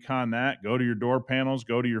and decon that, go to your door panels,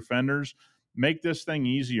 go to your fenders, make this thing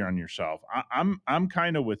easier on yourself. I'm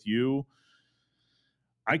kind of with you.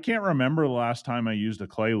 I can't remember the last time I used a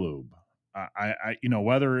clay lube.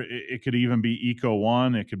 Whether it could even be Eco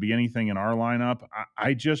One, it could be anything in our lineup.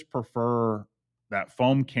 I just prefer that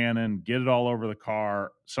foam cannon, get it all over the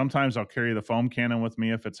car. Sometimes I'll carry the foam cannon with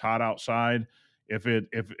me if it's hot outside. If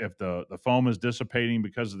the foam is dissipating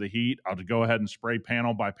because of the heat, I'll just go ahead and spray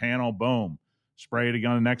panel by panel, boom. Spray it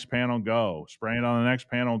on the next panel, go. Spray it on the next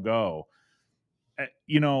panel, go.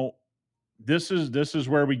 This is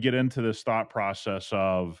where we get into this thought process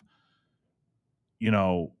of,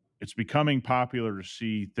 it's becoming popular to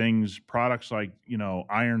see products like,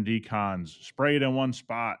 iron decons, spray it in one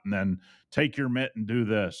spot and then take your mitt and do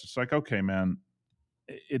this. It's like, okay, man,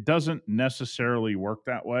 it doesn't necessarily work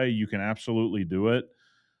that way. You can absolutely do it,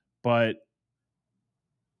 but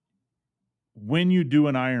when you do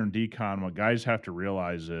an iron decon, what guys have to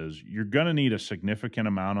realize is you're going to need a significant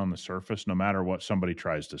amount on the surface no matter what somebody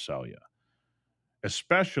tries to sell you,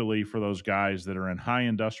 especially for those guys that are in high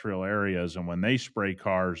industrial areas. And when they spray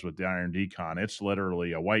cars with the iron decon, it's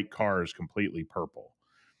literally a white car is completely purple.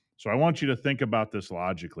 So I want you to think about this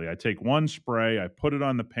logically. I take one spray, I put it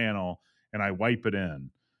on the panel, and I wipe it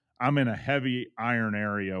in. I'm in a heavy iron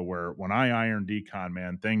area where when I iron decon,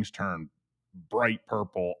 man, things turn bright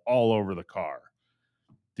purple all over the car.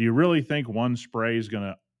 Do you really think one spray is going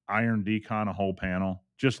to iron decon a whole panel?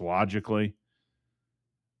 Just logically?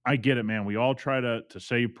 I get it, man. We all try to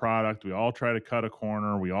save product. We all try to cut a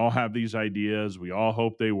corner. We all have these ideas. We all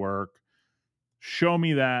hope they work. Show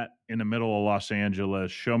me that in the middle of Los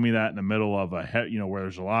Angeles. Show me that in the middle of where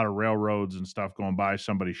there's a lot of railroads and stuff going by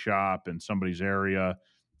somebody's shop in somebody's area.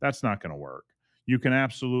 That's not going to work. You can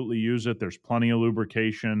absolutely use it. There's plenty of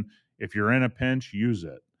lubrication. If you're in a pinch, use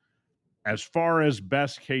it. As far as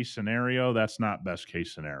best case scenario, that's not best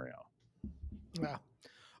case scenario. Yeah.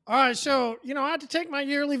 All right. So, I had to take my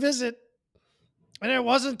yearly visit, and it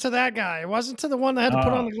wasn't to that guy. It wasn't to the one that had to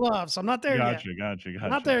put on the gloves. I'm not there yet. Gotcha.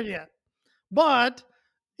 Not there yet. But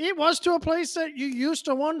it was to a place that you used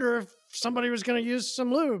to wonder if somebody was going to use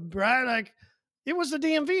some lube, right? Like, it was the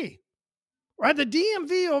DMV, right? The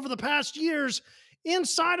DMV over the past years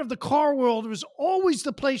inside of the car world was always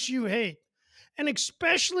the place you hate. And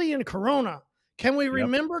especially in Corona, can we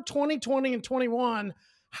remember 2020 and 21,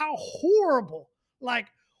 how horrible, like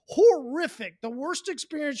horrific, the worst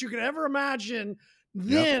experience you could ever imagine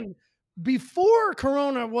then before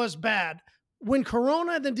Corona was bad. When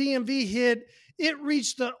Corona and the DMV hit, it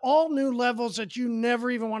reached the all new levels that you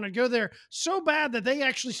never even want to go there. So bad that they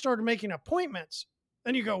actually started making appointments.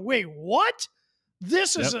 And you go, wait, what?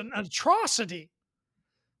 This is an atrocity.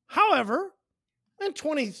 However, in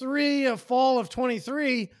fall of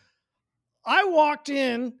 23, I walked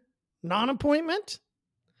in, non-appointment,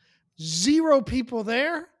 0 people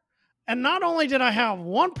there. And not only did I have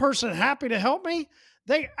one person happy to help me,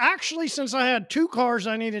 they actually, since I had 2 cars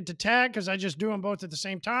I needed to tag because I just do them both at the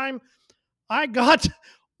same time, I got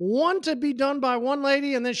one to be done by one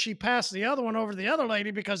lady, and then she passed the other one over to the other lady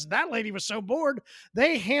because that lady was so bored.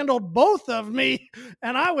 They handled both of me,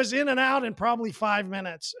 and I was in and out in probably 5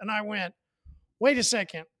 minutes. And I went, wait a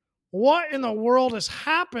second, what in the world has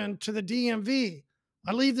happened to the DMV?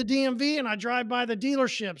 I leave the DMV and I drive by the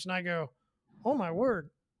dealerships and I go, oh my word,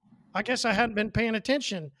 I guess I hadn't been paying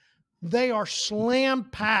attention. They are slam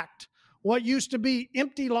packed. What used to be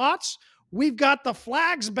empty lots, we've got the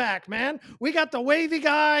flags back, man. We got the wavy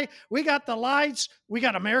guy. We got the lights. We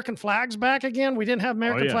got American flags back again. We didn't have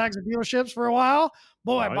American flags at dealerships for a while.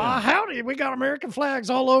 Boy, howdy, we got American flags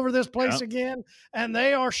all over this place again. And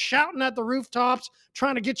they are shouting at the rooftops,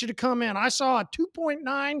 trying to get you to come in. I saw a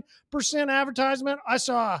 2.9% advertisement.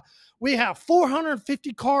 We have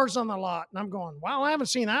 450 cars on the lot. And I'm going, wow, I haven't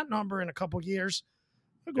seen that number in a couple of years.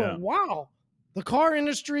 I go, wow, the car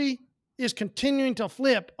industry is continuing to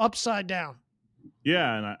flip upside down.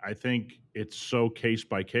 Yeah, and I think it's so case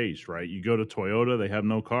by case, right? You go to Toyota, they have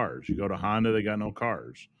no cars. You go to Honda, they got no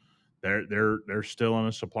cars. They're still in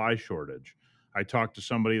a supply shortage. I talked to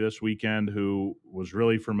somebody this weekend who was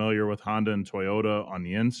really familiar with Honda and Toyota on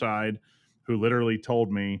the inside, who literally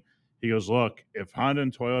told me, he goes, look, if Honda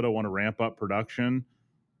and Toyota want to ramp up production,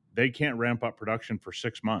 they can't ramp up production for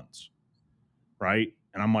 6 months, right?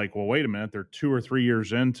 And I'm like, well, wait a minute. They're 2 or 3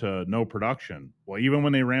 years into no production. Well, even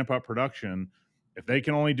when they ramp up production, if they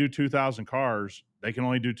can only do 2,000 cars, they can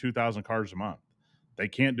only do 2,000 cars a month. They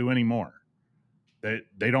can't do any more.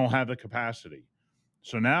 They don't have the capacity.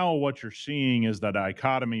 So now what you're seeing is the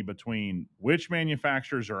dichotomy between which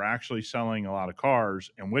manufacturers are actually selling a lot of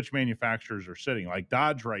cars and which manufacturers are sitting. Like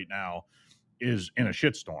Dodge right now is in a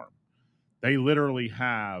shitstorm. They literally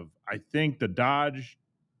have, I think the Dodge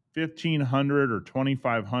 1,500 or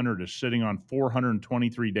 2,500 is sitting on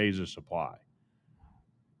 423 days of supply.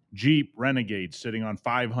 Jeep Renegade sitting on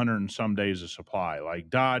 500 and some days of supply.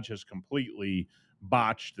 Like Dodge has completely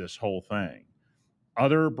botched this whole thing.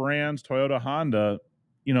 Other brands, Toyota, Honda,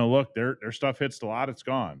 look, their stuff hits the lot, it's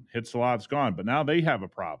gone. Hits the lot, it's gone. But now they have a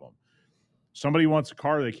problem. Somebody wants a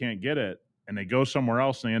car, they can't get it, and they go somewhere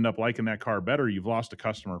else and they end up liking that car better. You've lost a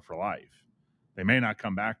customer for life. They may not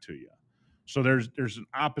come back to you. So there's an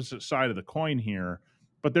opposite side of the coin here,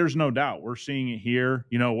 but there's no doubt we're seeing it here.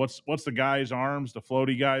 What's the guy's arms, the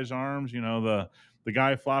floaty guy's arms, the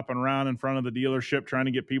guy flopping around in front of the dealership trying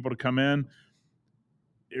to get people to come in.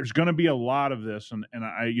 There's going to be a lot of this. And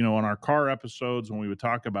I, in our car episodes, when we would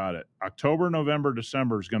talk about it, October, November,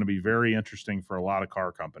 December is going to be very interesting for a lot of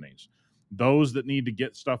car companies. Those that need to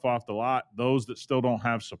get stuff off the lot, those that still don't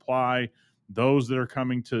have supply, those that are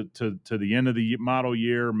coming to the end of the model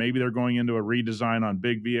year, maybe they're going into a redesign on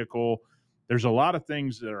big vehicle. There's a lot of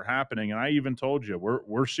things that are happening, and I even told you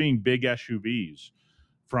we're seeing big SUVs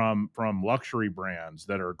from luxury brands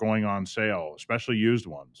that are going on sale, especially used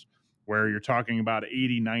ones, where you're talking about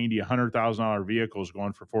 80, 90, $100,000 vehicles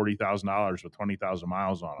going for $40,000 with 20,000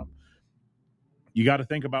 miles on them. You got to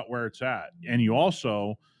think about where it's at. And you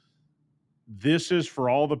also, this is for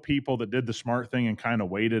all the people that did the smart thing and kind of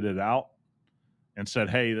waited it out and said,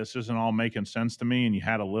 hey, this isn't all making sense to me, and you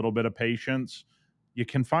had a little bit of patience. You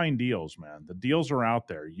can find deals, man. The deals are out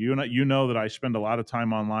there. You know that I spend a lot of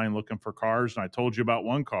time online looking for cars, and I told you about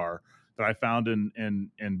one car that I found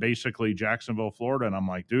in basically Jacksonville, Florida, and I'm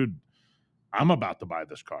like, dude, I'm about to buy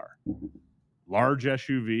this car. Large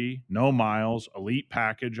SUV, no miles, elite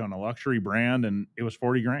package on a luxury brand, and it was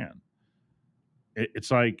 40 grand.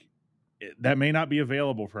 It's like, that may not be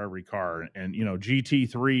available for every car. And,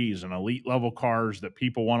 GT3s and elite level cars that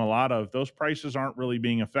people want a lot of, those prices aren't really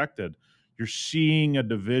being affected. You're seeing a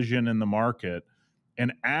division in the market.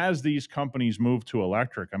 And as these companies move to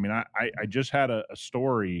electric, I mean, I just had a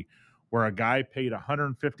story where a guy paid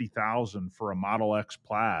 $150,000 for a Model X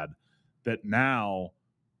Plaid that now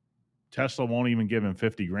Tesla won't even give him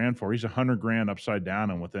 50 grand for. He's 100 grand upside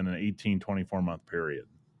down and within an 18, 24 month period.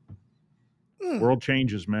 World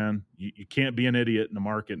changes, man. You can't be an idiot in the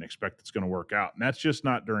market and expect it's going to work out. And that's just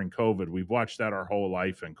not during COVID. We've watched that our whole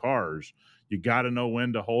life in cars. You got to know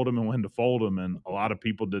when to hold them and when to fold them. And a lot of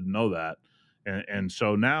people didn't know that. And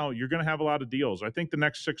so now you're going to have a lot of deals. I think the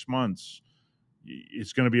next 6 months,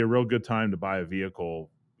 it's going to be a real good time to buy a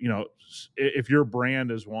vehicle. If your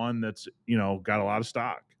brand is one that's, got a lot of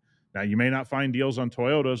stock. Now, you may not find deals on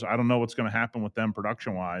Toyotas. I don't know what's going to happen with them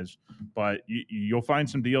production-wise, but you'll find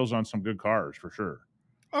some deals on some good cars for sure.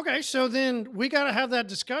 Okay, so then we got to have that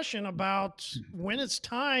discussion about when it's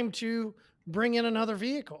time to bring in another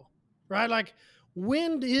vehicle, right? Like,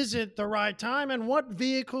 when is it the right time and what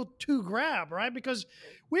vehicle to grab, right? Because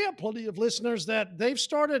we have plenty of listeners that they've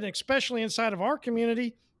started, especially inside of our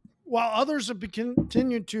community, while others have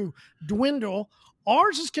continued to dwindle.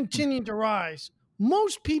 Ours is continuing to rise.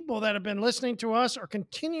 Most people that have been listening to us are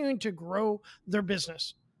continuing to grow their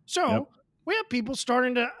business. So we have people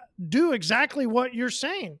starting to do exactly what you're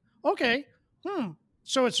saying. Okay.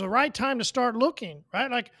 So it's the right time to start looking,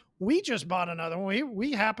 right? Like, we just bought another one.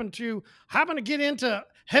 We happen to get into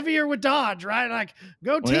heavier with Dodge, right? Like,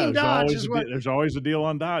 go Team Dodge. There's always a deal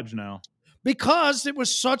on Dodge now. Because it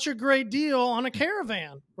was such a great deal on a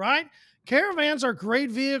Caravan, right? Caravans are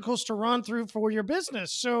great vehicles to run through for your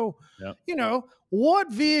business. So,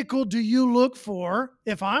 what vehicle do you look for?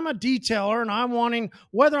 If I'm a detailer and I'm wanting,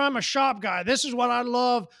 whether I'm a shop guy, this is what I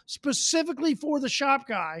love specifically for the shop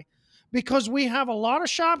guy, because we have a lot of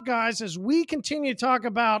shop guys as we continue to talk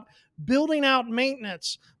about building out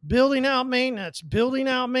maintenance.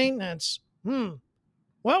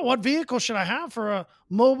 Well, what vehicle should I have for a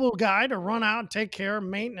mobile guy to run out and take care of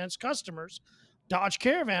maintenance customers? Dodge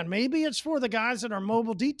Caravan. Maybe it's for the guys that are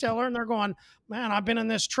mobile detailer and they're going, man, I've been in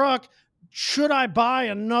this truck. Should I buy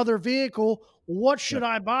another vehicle? What should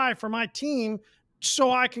I buy for my team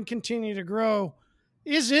so I can continue to grow?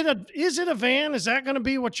 Is it a van? Is that going to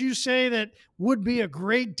be what you say that would be a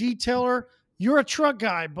great detailer? You're a truck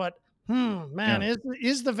guy, but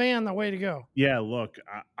is the van the way to go? Yeah, look,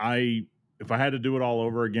 if I had to do it all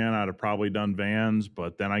over again, I'd have probably done vans,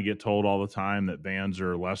 but then I get told all the time that vans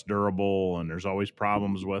are less durable and there's always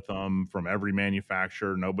problems with them from every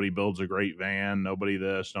manufacturer. Nobody builds a great van, nobody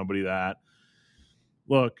this, nobody that.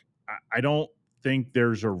 Look, I don't think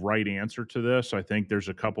there's a right answer to this. I think there's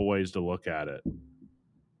a couple ways to look at it.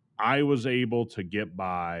 I was able to get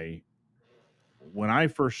by when I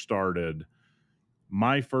first started.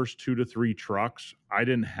 My first 2 to 3 trucks, I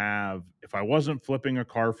didn't have, if I wasn't flipping a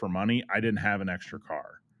car for money, I didn't have an extra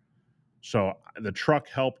car. So the truck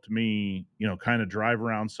helped me, kind of drive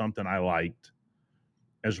around something I liked,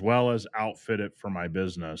 as well as outfit it for my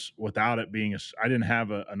business without it being I didn't have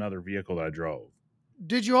another vehicle that I drove.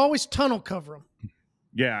 Did you always tunnel cover them?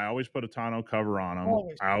 Yeah, I always put a tonneau cover on them.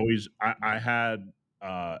 Always. I had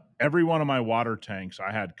every one of my water tanks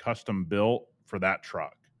I had custom built for that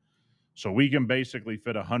truck. So we can basically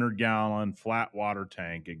fit a 100-gallon flat water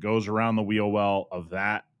tank. It goes around the wheel well of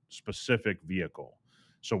that specific vehicle.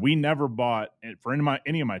 So we never bought, for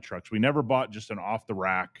any of my trucks, we never bought just an off the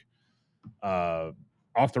rack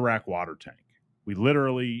water tank. We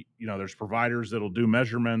literally, there's providers that'll do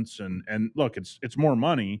measurements and look, it's more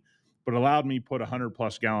money, but it allowed me to put a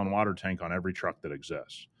 100+ gallon water tank on every truck that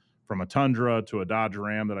exists. From a Tundra to a Dodge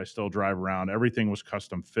Ram that I still drive around, everything was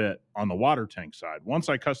custom fit on the water tank side. Once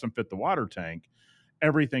I custom fit the water tank,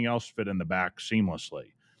 everything else fit in the back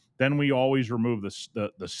seamlessly. Then we always remove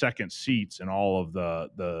the second seats in all of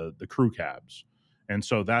the crew cabs. And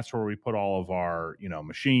so that's where we put all of our,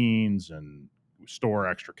 machines, and store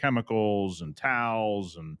extra chemicals and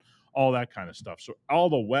towels and all that kind of stuff. So all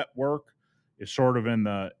the wet work is sort of in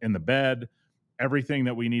the bed. Everything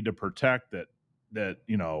that we need to protect that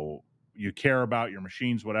you care about, your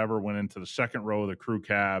machines, whatever, went into the second row of the crew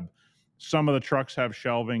cab. Some of the trucks have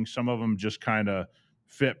shelving, some of them just kind of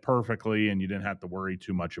fit perfectly and you didn't have to worry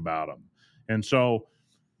too much about them. And so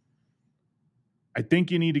I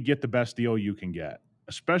think you need to get the best deal you can get,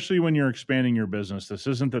 especially when you're expanding your business. This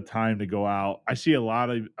isn't the time to go out. I see a lot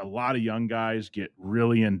of young guys get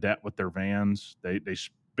really in debt with their vans. They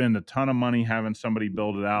spend a ton of money having somebody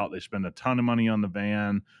build it out. They spend a ton of money on the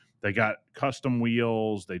van. They got custom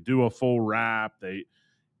wheels. They do a full wrap.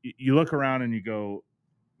 You look around and you go,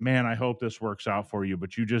 man, I hope this works out for you,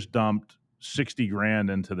 but you just dumped 60 grand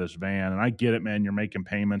into this van. And I get it, man. You're making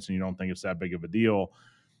payments and you don't think it's that big of a deal.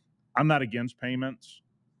 I'm not against payments,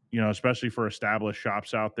 especially for established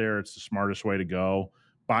shops out there. It's the smartest way to go.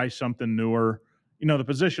 Buy something newer. The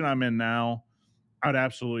position I'm in now, I'd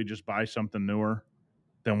absolutely just buy something newer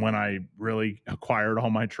than when I really acquired all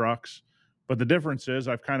my trucks. But the difference is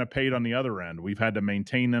I've kind of paid on the other end. We've had to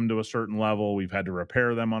maintain them to a certain level. We've had to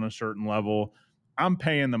repair them on a certain level. I'm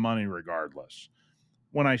paying the money regardless.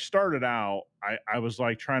 When I started out, I was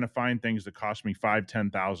like trying to find things that cost me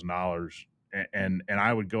 $5,000, $10,000, and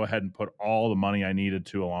I would go ahead and put all the money I needed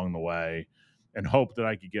to along the way and hope that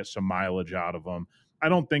I could get some mileage out of them. I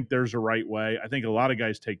don't think there's a right way. I think a lot of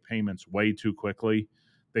guys take payments way too quickly.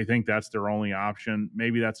 They think that's their only option.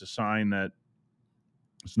 Maybe that's a sign that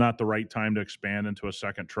it's not the right time to expand into a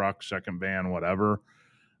second truck, second van, whatever.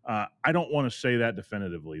 I don't want to say that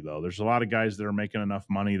definitively, though. There's a lot of guys that are making enough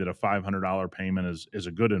money that a $500 payment is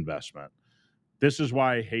a good investment. This is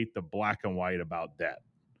why I hate the black and white about debt.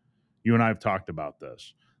 You and I have talked about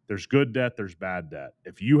this. There's good debt, there's bad debt.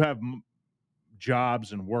 If you have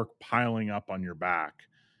jobs and work piling up on your back,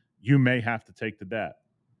 you may have to take the debt.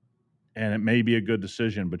 And it may be a good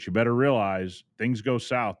decision, but you better realize things go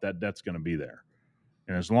south, that debt's going to be there.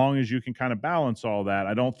 And as long as you can kind of balance all that,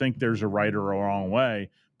 I don't think there's a right or a wrong way.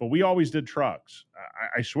 But we always did trucks.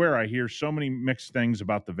 I swear I hear so many mixed things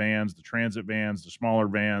about the vans, the transit vans, the smaller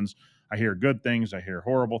vans. I hear good things. I hear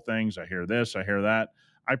horrible things. I hear this. I hear that.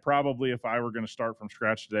 I probably, if I were going to start from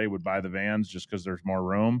scratch today, would buy the vans just because there's more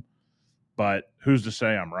room. But who's to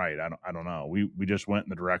say I'm right? I don't know. We just went in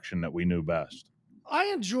the direction that we knew best. I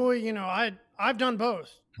enjoy, I've done both.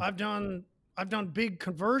 I've done big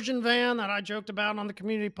conversion van that I joked about on the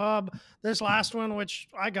community pub. This last one, which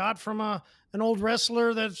I got from an old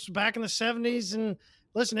wrestler that's back in the 70s. And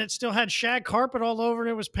listen, it still had shag carpet all over and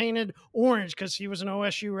it was painted orange because he was an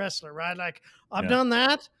OSU wrestler, right? Like I've done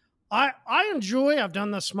that. I enjoy, I've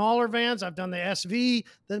done the smaller vans. I've done the SV,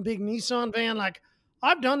 the big Nissan van. Like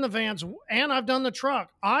I've done the vans and I've done the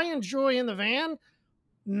truck. I enjoy in the van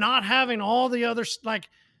not having all the other, like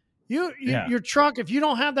your truck, if you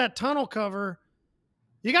don't have that tunnel cover,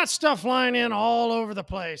 you got stuff flying in all over the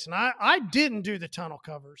place. And I didn't do the tunnel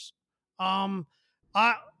covers. And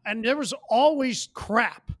there was always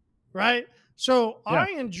crap, right? So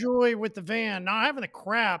I enjoy with the van not having the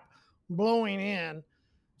crap blowing in.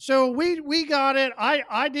 So we got it.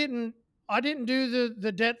 I didn't do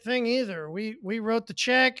the debt thing either. We wrote the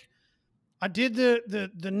check. I did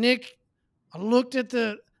the nick. I looked at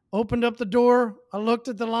opened up the door. I looked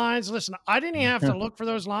at the lines. Listen, I didn't even have to look for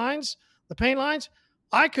those lines, the paint lines.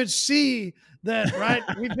 I could see that, right?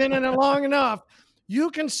 We've been in it long enough. You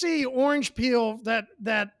can see orange peel that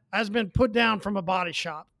has been put down from a body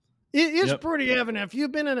shop. It is pretty evident. If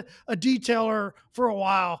you've been in a detailer for a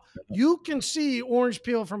while, you can see orange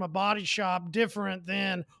peel from a body shop different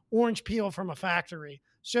than orange peel from a factory.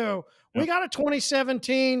 So we got a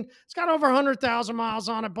 2017. It's got over 100,000 miles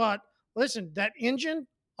on it. But listen, that engine,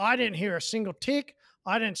 I didn't hear a single tick.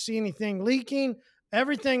 I didn't see anything leaking.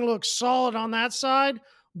 Everything looks solid on that side,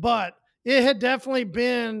 but it had definitely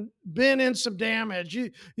been in some damage.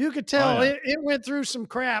 You could tell it went through some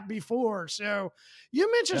crap before. So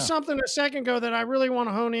you mentioned something a second ago that I really want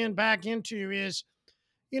to hone in back into is,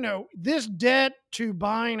 this debt to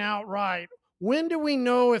buying outright. When do we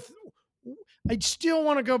know if I still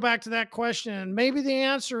want to go back to that question? And maybe the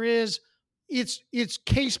answer is it's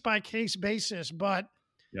case by case basis, but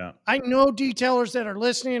I know detailers that are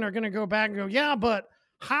listening are going to go back and go, but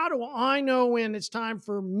how do I know when it's time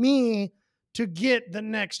for me to get the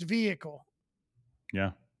next vehicle?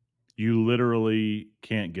 Yeah. You literally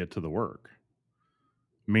can't get to the work,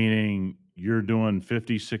 meaning you're doing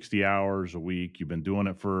 50, 60 hours a week. You've been doing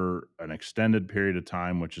it for an extended period of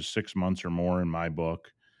time, which is 6 months or more in my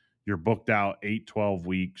book. You're booked out 8, 12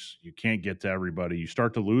 weeks. You can't get to everybody. You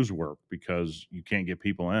start to lose work because you can't get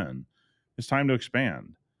people in. It's time to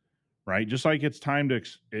expand, right? Just like it's time to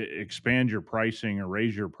expand your pricing or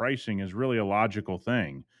raise your pricing is really a logical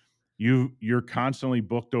thing. You're constantly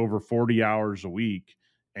booked over 40 hours a week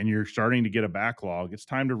and you're starting to get a backlog. It's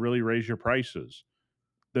time to really raise your prices.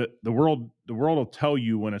 The world will tell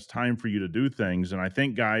you when it's time for you to do things. And I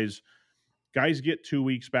think guys get 2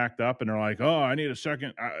 weeks backed up and they're like, oh, I need a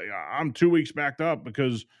second. I'm 2 weeks backed up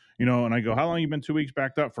because, and I go, how long you been 2 weeks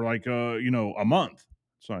backed up for? Like, a month.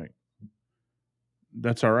 It's like,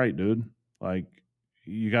 that's all right, dude. Like,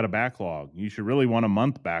 you got a backlog. You should really want a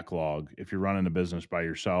month backlog if you're running a business by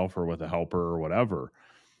yourself or with a helper or whatever.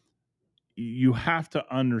 You have to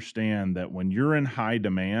understand that when you're in high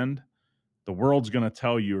demand, the world's going to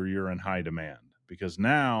tell you you're in high demand because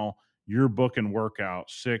now you're booking workouts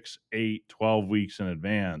 6, 8, 12 weeks in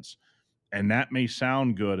advance. And that may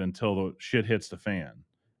sound good until the shit hits the fan.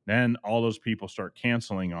 Then all those people start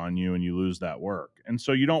canceling on you and you lose that work. And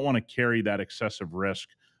so you don't want to carry that excessive risk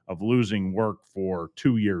of losing work for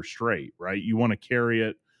 2 years straight, right? You want to carry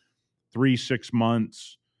it 3, 6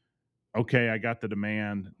 months. Okay, I got the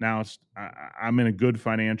demand. Now I'm in a good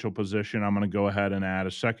financial position. I'm going to go ahead and add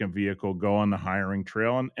a second vehicle, go on the hiring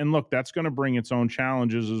trail. And look, that's going to bring its own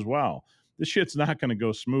challenges as well. This shit's not going to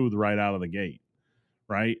go smooth right out of the gate,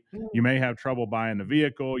 right? You may have trouble buying the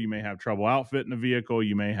vehicle. You may have trouble outfitting the vehicle.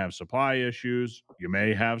 You may have supply issues. You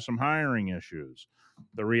may have some hiring issues.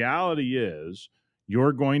 The reality is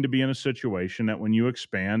you're going to be in a situation that when you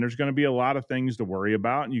expand, there's going to be a lot of things to worry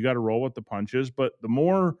about and you got to roll with the punches. But the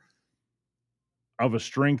more of a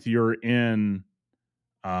strength you're in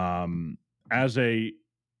as a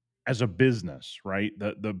business, right?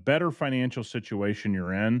 The better financial situation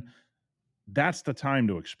you're in, that's the time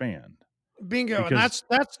to expand. Bingo. Because,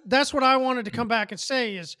 and that's what I wanted to come back and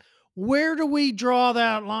say is where do we draw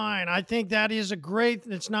that line? I think that is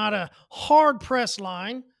it's not a hard press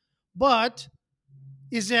line, but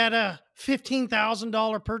is that a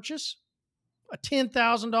 $15,000 purchase, a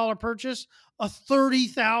 $10,000 purchase, a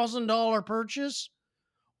 $30,000 purchase?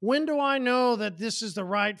 When do I know that this is the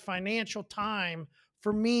right financial time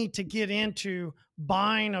for me to get into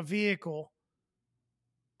buying a vehicle?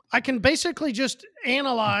 I can basically just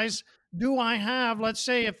analyze, do I have, let's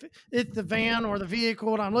say if the van or the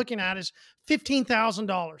vehicle that I'm looking at is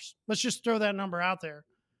 $15,000. Let's just throw that number out there.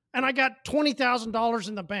 And I got $20,000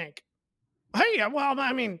 in the bank. Hey, well,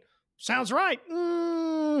 I mean, sounds right.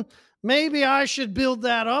 Maybe I should build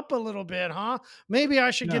that up a little bit, huh? Maybe I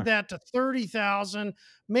should get that to 30,000.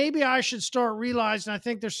 Maybe I should start realizing, I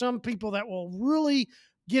think there's some people that will really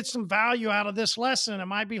get some value out of this lesson. It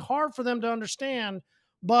might be hard for them to understand,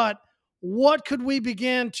 but what could we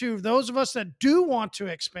begin to, those of us that do want to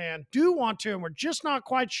expand, and we're just not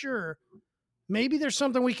quite sure, maybe there's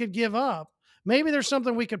something we could give up. Maybe there's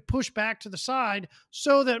something we could push back to the side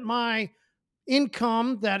so that my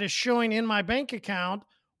income that is showing in my bank account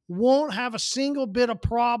won't have a single bit of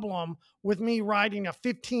problem with me writing a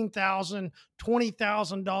 $15,000,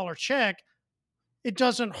 $20,000 check. It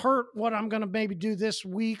doesn't hurt what I'm going to maybe do this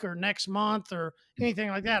week or next month or anything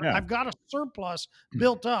like that. Yeah. I've got a surplus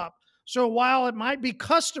built up. So while it might be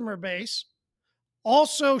customer base,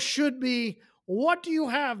 also should be, what do you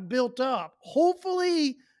have built up?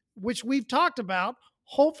 Hopefully, which we've talked about,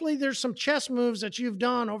 hopefully there's some chess moves that you've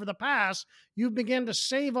done over the past. You've begun to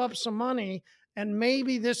save up some money, and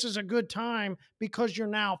maybe this is a good time because you're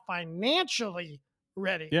now financially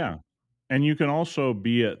ready. Yeah. And you can also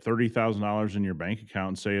be at $30,000 in your bank account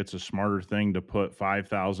and say it's a smarter thing to put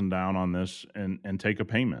 $5,000 down on this and take a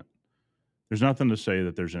payment. There's nothing to say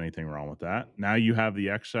that there's anything wrong with that. Now you have the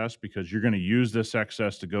excess because you're going to use this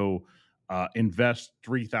excess to go invest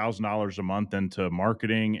 $3,000 a month into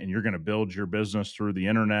marketing, and you're going to build your business through the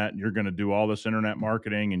internet, and you're going to do all this internet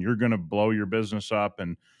marketing, and you're going to blow your business up,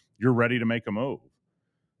 and you're ready to make a move.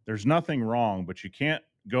 There's nothing wrong, but you can't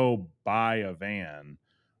go buy a van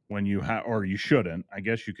when you have, or you shouldn't. I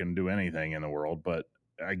guess you can do anything in the world, but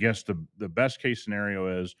I guess the best case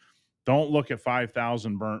scenario is don't look at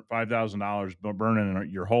 $5,000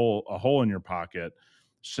 burning a hole in your pocket,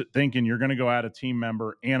 thinking you're going to go add a team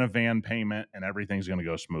member and a van payment and everything's going to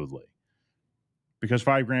go smoothly, because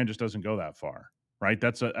 $5,000 just doesn't go that far, right?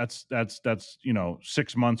 That's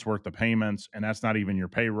 6 months worth of payments, and that's not even your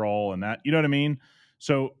payroll and that, you know what I mean?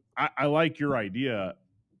 So I like your idea.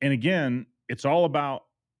 And again, it's all about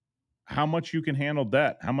how much you can handle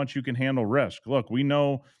debt, how much you can handle risk. Look, we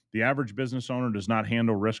know the average business owner does not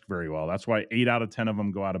handle risk very well. That's why 8 out of 10 of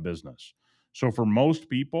them go out of business. So for most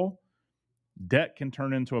people, debt can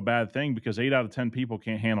turn into a bad thing because 8 out of 10 people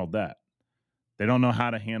can't handle debt. They don't know how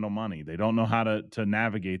to handle money. They don't know how to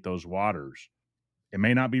navigate those waters. It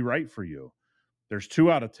may not be right for you. There's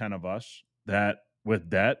 2 out of 10 of us that with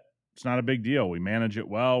debt, it's not a big deal. We manage it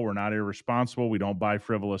well. We're not irresponsible. We don't buy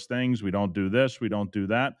frivolous things. We don't do this. We don't do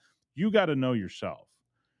that. You got to know yourself.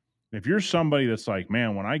 If you're somebody that's like,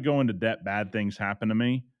 man, when I go into debt, bad things happen to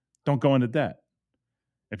me, don't go into debt.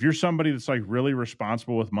 If you're somebody that's like really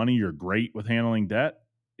responsible with money, you're great with handling debt,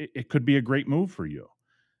 it could be a great move for you.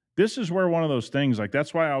 This is where one of those things, like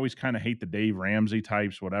that's why I always kind of hate the Dave Ramsey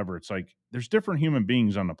types, whatever. It's like there's different human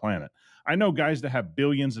beings on the planet. I know guys that have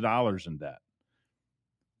billions of dollars in debt.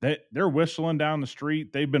 They're whistling down the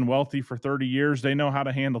street. They've been wealthy for 30 years. They know how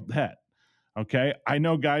to handle debt. Okay. I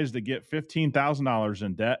know guys that get $15,000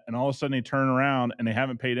 in debt and all of a sudden they turn around and they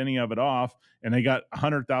haven't paid any of it off and they got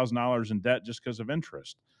 $100,000 in debt just because of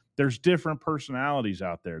interest. There's different personalities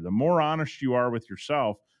out there. The more honest you are with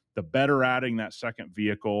yourself, the better adding that second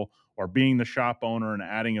vehicle or being the shop owner and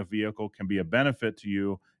adding a vehicle can be a benefit to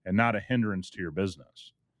you and not a hindrance to your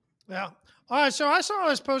business. Yeah. All right. So I saw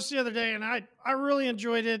this post the other day and I really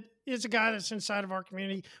enjoyed it. It's a guy that's inside of our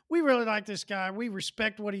community. We really like this guy. We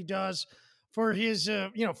respect what he does for his,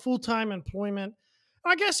 full-time employment.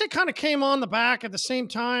 I guess it kind of came on the back at the same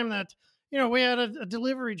time that, we had a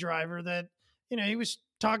delivery driver that, he was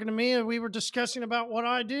talking to me and we were discussing about what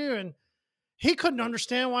I do. And he couldn't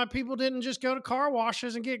understand why people didn't just go to car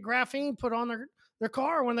washes and get graphene put on their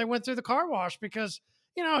car when they went through the car wash because,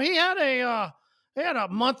 he had a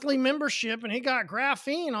monthly membership and he got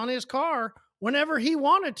graphene on his car whenever he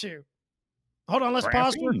wanted to. Hold on, let's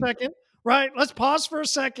pause for a second. Right? Let's pause for a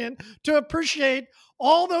second to appreciate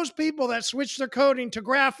all those people that switched their coding to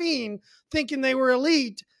graphene thinking they were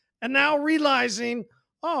elite and now realizing,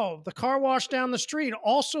 oh, the car wash down the street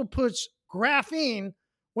also puts graphene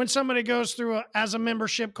when somebody goes through as a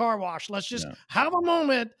membership car wash. Let's just have a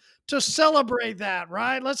moment to celebrate that,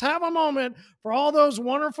 right? Let's have a moment for all those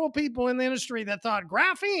wonderful people in the industry that thought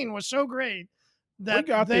graphene was so great that we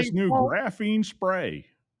got this new graphene spray.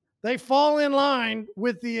 They fall in line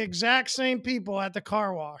with the exact same people at the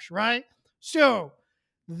car wash, right? So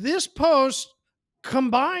this post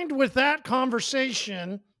combined with that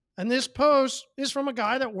conversation, and this post is from a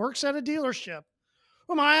guy that works at a dealership,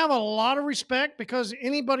 whom I have a lot of respect because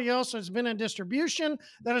anybody else that's been in distribution,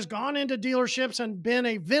 that has gone into dealerships and been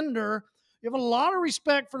a vendor, you have a lot of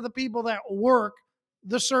respect for the people that work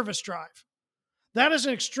the service drive. That is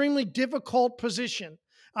an extremely difficult position.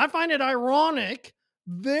 I find it ironic,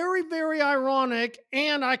 very, very ironic,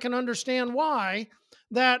 and I can understand why,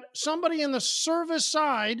 that somebody in the service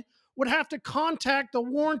side would have to contact the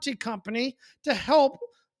warranty company to help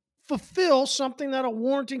fulfill something that a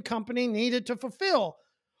warranty company needed to fulfill.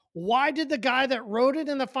 Why did the guy that wrote it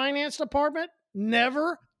in the finance department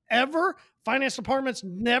never, ever, finance departments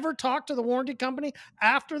never talk to the warranty company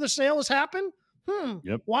after the sale has happened?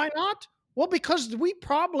 Why not? Well, because we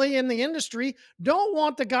probably in the industry don't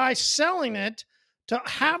want the guy selling it to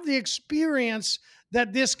have the experience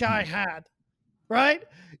that this guy had, right?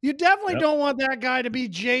 You definitely don't want that guy to be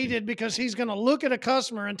jaded because he's going to look at a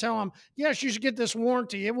customer and tell him, yes, you should get this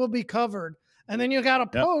warranty. It will be covered. And then you got a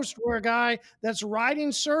post where a guy that's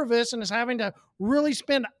riding service and is having to really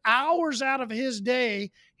spend hours out of his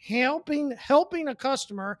day helping a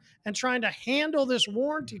customer and trying to handle this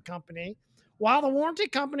warranty company, while the warranty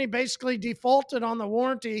company basically defaulted on the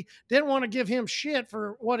warranty, didn't want to give him shit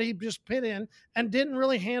for what he just put in, and didn't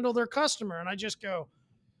really handle their customer. And I just go,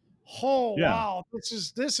 oh, wow,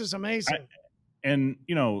 this is amazing. And,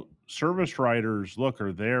 service writers,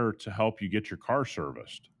 are there to help you get your car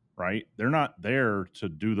serviced, right? They're not there to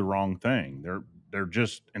do the wrong thing. They're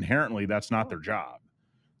just inherently, that's not their job.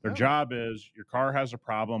 Their job is your car has a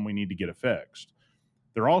problem. We need to get it fixed.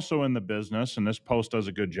 They're also in the business, and this post does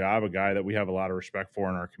a good job, a guy that we have a lot of respect for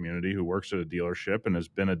in our community who works at a dealership and has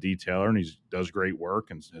been a detailer, and he does great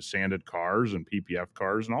work and has sanded cars and PPF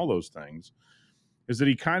cars and all those things, is that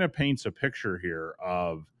he kind of paints a picture here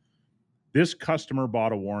of this customer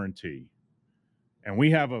bought a warranty, and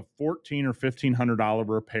we have a $1,400 or $1,500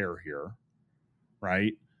 repair here,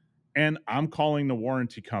 right? And I'm calling the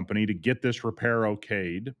warranty company to get this repair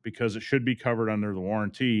okayed because it should be covered under the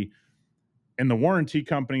warranty. And the warranty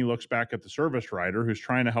company looks back at the service writer who's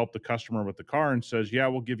trying to help the customer with the car and says, yeah,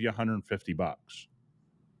 we'll give you $150.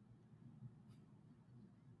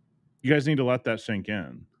 You guys need to let that sink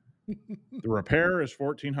in. The repair is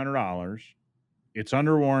 $1,400. It's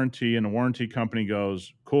under warranty, and the warranty company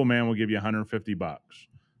goes, cool, man, we'll give you $150.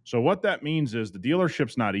 So what that means is the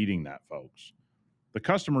dealership's not eating that, folks. The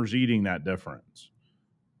customer's eating that difference.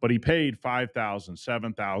 but he paid $5,000,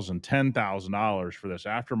 $7,000, $10,000 for this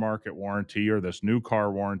aftermarket warranty or this new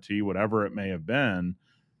car warranty, whatever it may have been.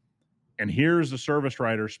 And here's the service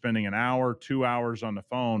writer spending an hour, 2 hours on the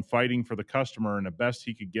phone fighting for the customer, and the best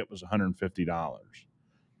he could get was $150.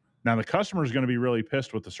 Now, the customer is going to be really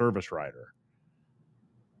pissed with the service writer.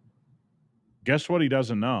 Guess what he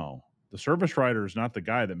doesn't know? The service writer is not the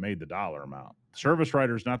guy that made the dollar amount. The service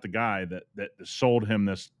writer is not the guy that sold him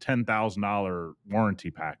this $10,000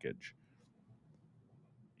 warranty package.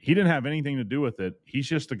 He didn't have anything to do with it. He's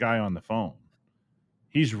just the guy on the phone.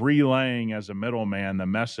 He's relaying as a middleman the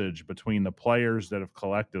message between the players that have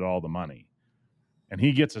collected all the money. And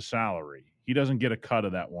he gets a salary. He doesn't get a cut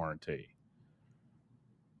of that warranty.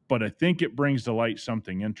 But I think it brings to light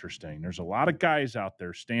something interesting. There's a lot of guys out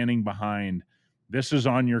there standing behind, this is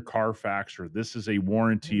on your Carfax, or this is a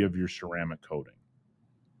warranty of your ceramic coating.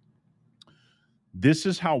 This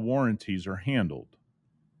is how warranties are handled.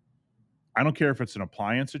 I don't care if it's an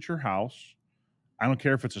appliance at your house. I don't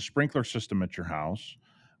care if it's a sprinkler system at your house.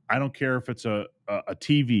 I don't care if it's a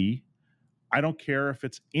TV. I don't care if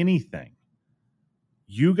it's anything.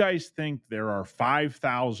 You guys think there are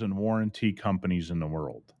 5,000 warranty companies in the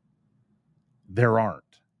world. There aren't.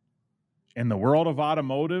 In the world of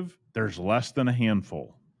automotive, there's less than a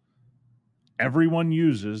handful. Everyone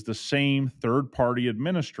uses the same third-party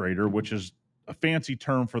administrator, which is a fancy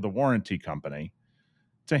term for the warranty company,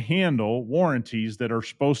 to handle warranties that are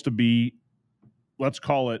supposed to be, let's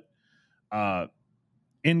call it,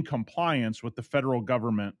 in compliance with the federal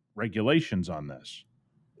government regulations on this.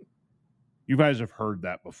 You guys have heard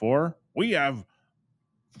that before. We have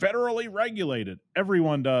federally regulated.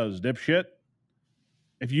 Everyone does, dipshit.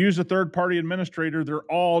 If you use a third-party administrator,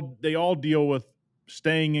 they all deal with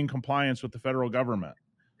staying in compliance with the federal government.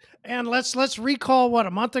 And let's recall what,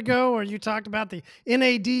 a month ago, where you talked about the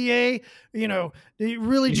NADA,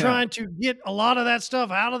 really trying to get a lot of that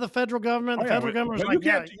stuff out of the federal government. The federal government was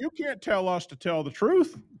like, you can't tell us to tell the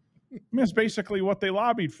truth. I mean, it's basically what they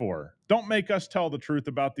lobbied for. Don't make us tell the truth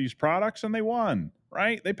about these products, and they won,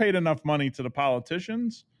 right? They paid enough money to the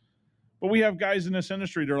politicians. But we have guys in this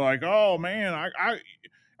industry that are like, oh, man,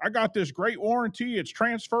 I got this great warranty. It's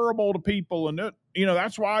transferable to people, and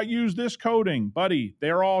that's why I use this coating. Buddy,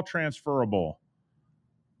 they're all transferable.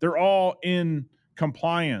 They're all in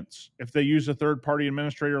compliance if they use a third-party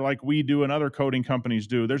administrator like we do and other coating companies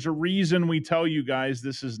do. There's a reason we tell you guys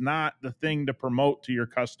this is not the thing to promote to your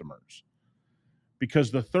customers,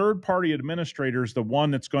 because the third-party administrator is the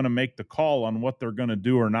one that's going to make the call on what they're going to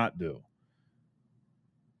do or not do.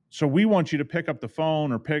 So we want you to pick up the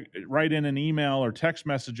phone or write in an email or text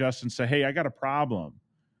message us and say, hey, I got a problem.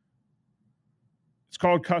 It's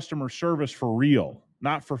called customer service for real,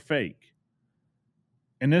 not for fake.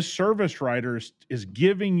 And this service writer is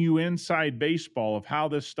giving you inside baseball of how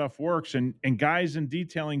this stuff works. And guys in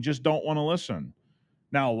detailing just don't want to listen.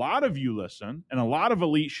 Now, a lot of you listen, and a lot of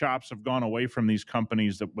elite shops have gone away from these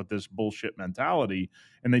companies with this bullshit mentality,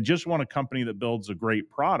 and they just want a company that builds a great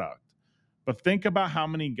product. But think about how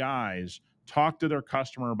many guys talk to their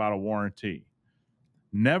customer about a warranty,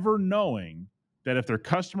 never knowing that if their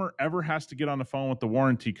customer ever has to get on the phone with the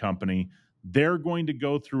warranty company, they're going to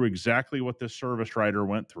go through exactly what this service writer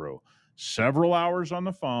went through. Several hours on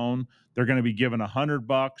the phone. They're going to be given $100,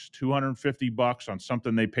 $250 on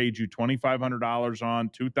something they paid you $2,500 on,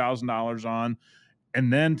 $2,000 on.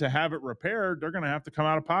 And then to have it repaired, they're going to have to come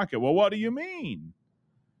out of pocket. Well, what do you mean?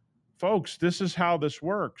 Folks, this is how this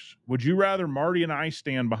works. Would you rather Marty and I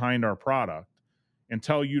stand behind our product and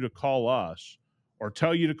tell you to call us, or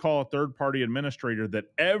tell you to call a third-party administrator that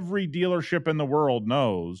every dealership in the world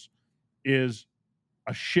knows is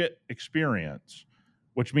a shit experience,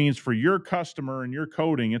 which means for your customer and your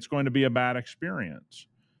coating, it's going to be a bad experience?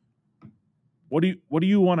 What do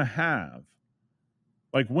you want to have?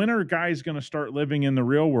 Like, when are guys going to start living in the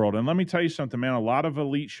real world? And let me tell you something, man, a lot of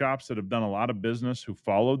elite shops that have done a lot of business who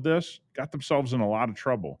followed this got themselves in a lot of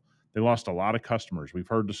trouble. They lost a lot of customers. We've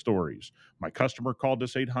heard the stories. My customer called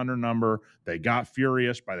this 800 number. They got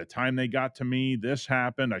furious. By the time they got to me, this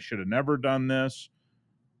happened. I should have never done this.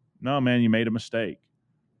 No, man, you made a mistake.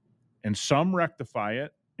 And some rectify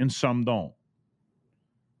it, and some don't.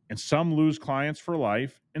 And some lose clients for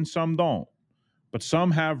life, and some don't. But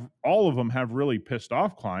all of them have really pissed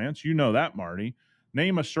off clients. You know that, Marty.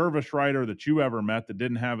 Name a service writer that you ever met that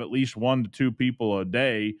didn't have at least 1 to 2 people a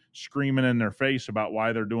day screaming in their face about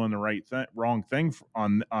why they're doing the wrong thing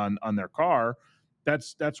on their car.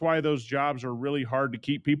 That's why those jobs are really hard to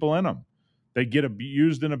keep people in them. They get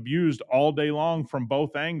abused and abused all day long from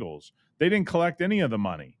both angles. They didn't collect any of the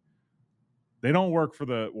money. They don't work for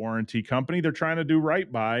the warranty company. They're trying to do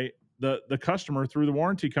right by the customer through the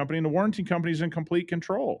warranty company, and the warranty company's in complete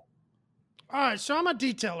control. All right, so I'm a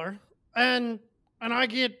detailer, and I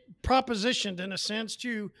get propositioned in a sense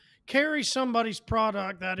to carry somebody's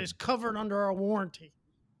product that is covered under a warranty.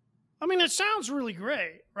 I mean, it sounds really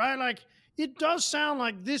great, right? Like it does sound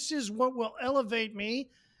like this is what will elevate me,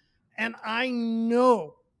 and I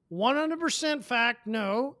know 100% fact,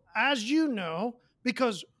 no, as you know,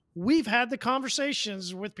 because we've had the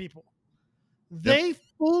conversations with people. They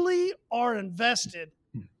fully are invested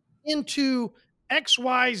into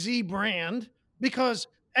XYZ brand because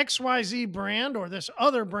XYZ brand or this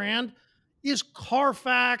other brand is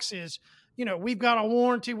Carfax, is, we've got a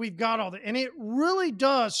warranty, we've got all that. And it really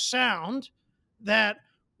does sound that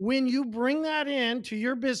when you bring that into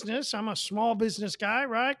your business, I'm a small business guy,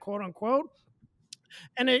 right? Quote unquote.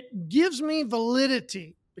 And it gives me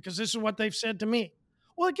validity because this is what they've said to me.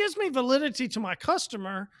 Well, it gives me validity to my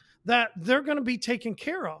customer that they're going to be taken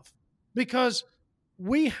care of because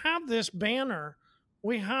we have this banner,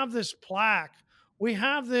 we have this plaque, we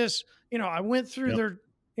have this, I went through their,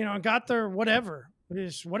 got their whatever it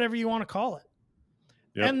is, whatever you want to call it.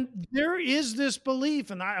 Yep. And there is this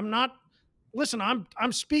belief, and I'm not, listen,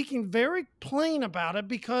 I'm speaking very plain about it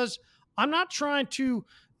because I'm not trying to,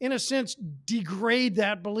 in a sense, degrade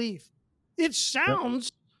that belief. It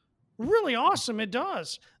sounds really awesome. It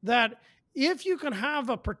does. That if you can have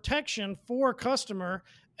a protection for a customer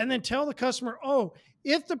and then tell the customer, oh,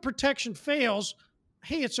 if the protection fails,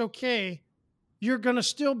 hey, it's okay. You're going to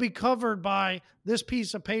still be covered by this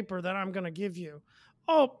piece of paper that I'm going to give you.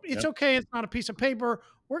 Oh, it's okay. It's not a piece of paper.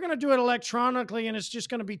 We're going to do it electronically and it's just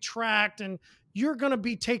going to be tracked and you're going to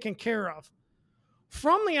be taken care of.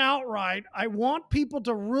 From the outright, I want people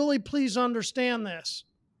to really please understand this.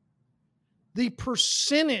 The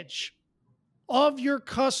percentage of your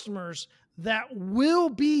customers that will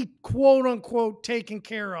be quote unquote taken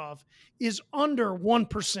care of is under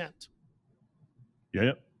 1%.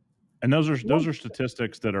 Yeah. And those are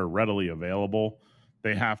statistics that are readily available.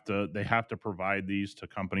 They have to provide these to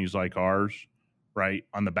companies like ours, right?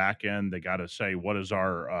 On the back end, they got to say, what is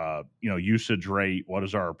our usage rate? What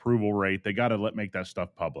is our approval rate? They got to make that stuff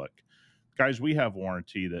public. Guys, we have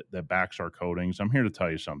warranty that backs our coatings. I'm here to tell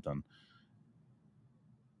you something.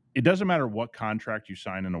 It doesn't matter what contract you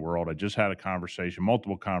sign in the world. I just had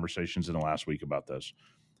multiple conversations in the last week about this.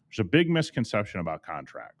 There's a big misconception about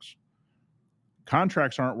contracts.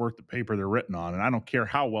 Contracts aren't worth the paper they're written on, and I don't care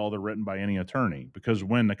how well they're written by any attorney, because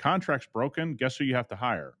when the contract's broken, guess who you have to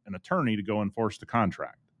hire? An attorney to go enforce the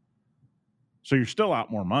contract. So you're still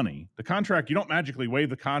out more money. The contract, you don't magically waive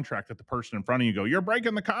the contract at the person in front of you, go, you're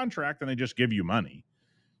breaking the contract, and they just give you money.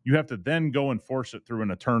 You have to then go enforce it through an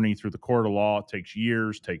attorney, through the court of law. It takes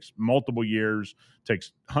years, takes multiple years,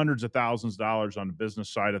 takes hundreds of thousands of dollars on the business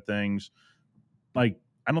side of things. Like,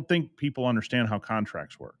 I don't think people understand how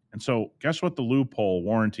contracts work. And so guess what the loophole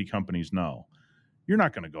warranty companies know? You're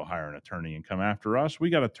not going to go hire an attorney and come after us. We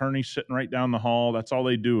got attorneys sitting right down the hall. That's all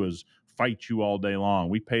they do is fight you all day long.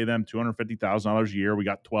 We pay them $250,000 a year. We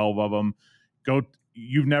got 12 of them.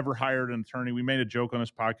 You've never hired an attorney. We made a joke on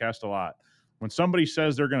this podcast a lot. When somebody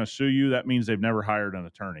says they're going to sue you, that means they've never hired an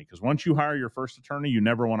attorney. Because once you hire your first attorney, you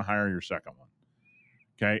never want to hire your second one.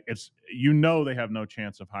 Okay? They have no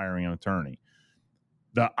chance of hiring an attorney.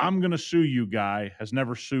 The I'm going to sue you guy has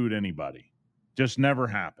never sued anybody. Just never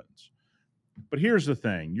happens. But here's the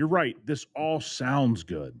thing. You're right. This all sounds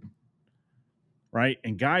good, right?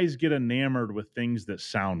 And guys get enamored with things that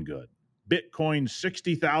sound good. Bitcoin,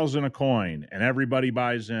 60,000 a coin, and everybody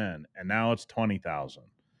buys in. And now it's 20,000.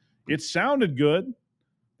 It sounded good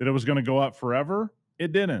that it was going to go up forever.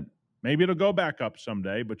 It didn't. Maybe it'll go back up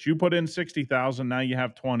someday, but you put in 60,000, now you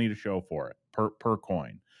have 20 to show for it per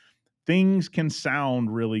coin. Things can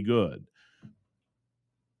sound really good.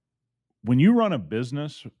 When you run a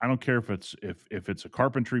business, I don't care if it's a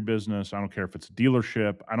carpentry business, I don't care if it's a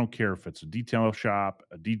dealership, I don't care if it's a detail shop,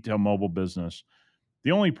 a detail mobile business.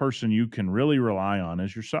 The only person you can really rely on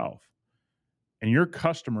is yourself. And your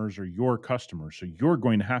customers are your customers, so you're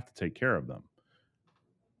going to have to take care of them.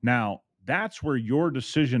 Now, that's where your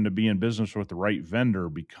decision to be in business with the right vendor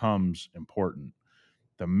becomes important.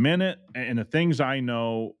 The minute, and the things I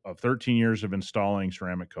know of 13 years of installing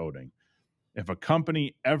ceramic coating, if a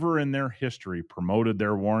company ever in their history promoted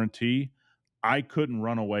their warranty, I couldn't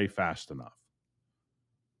run away fast enough.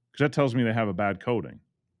 Because that tells me they have a bad coating.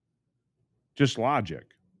 Just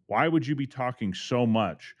logic. Why would you be talking so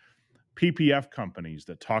much? PPF companies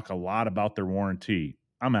that talk a lot about their warranty,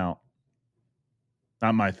 I'm out.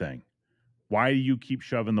 Not my thing. Why do you keep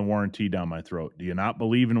shoving the warranty down my throat? Do you not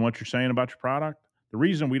believe in what you're saying about your product? The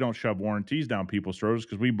reason we don't shove warranties down people's throats is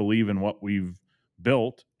because we believe in what we've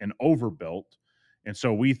built and overbuilt. And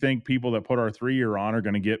so we think people that put our 3-year on are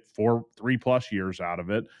going to get 3+ years out of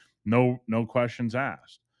it. No questions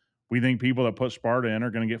asked. We think people that put Sparta in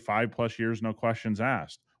are going to get 5+ years, no questions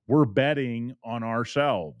asked. We're betting on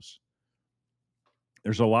ourselves.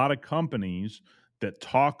 There's a lot of companies that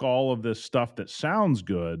talk all of this stuff that sounds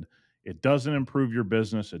good. It doesn't improve your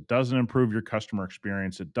business. It doesn't improve your customer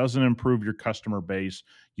experience. It doesn't improve your customer base.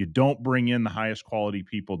 You don't bring in the highest quality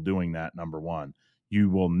people doing that, number one. You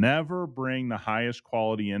will never bring the highest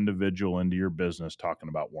quality individual into your business talking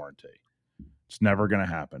about warranty. It's never going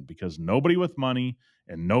to happen because nobody with money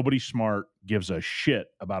and nobody smart gives a shit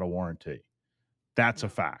about a warranty. That's a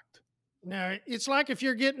fact. Now, it's like if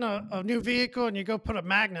you're getting a new vehicle and you go put a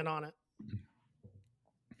magnet on it.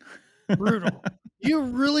 Brutal. You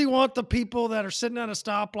really want the people that are sitting at a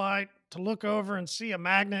stoplight to look over and see a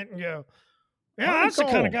magnet and go, yeah, that's the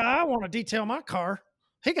kind of guy I want to detail my car.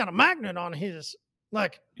 He got a magnet on his.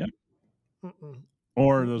 Like, yep.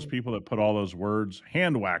 Or those people that put all those words,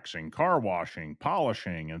 hand waxing, car washing,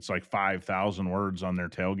 polishing. It's like 5,000 words on their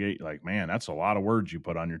tailgate. Like, man, that's a lot of words you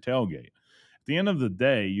put on your tailgate. At the end of the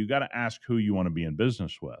day, you got to ask who you want to be in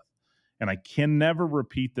business with. And I can never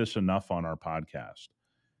repeat this enough on our podcast.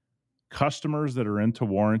 Customers that are into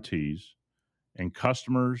warranties and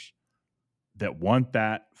customers that want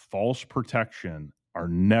that false protection are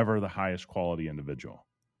never the highest quality individual.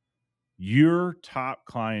 Your top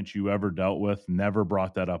clients you ever dealt with never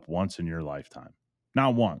brought that up once in your lifetime.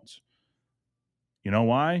 Not once. You know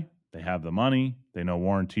why? They have the money. They know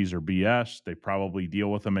warranties are BS. They probably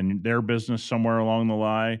deal with them in their business somewhere along the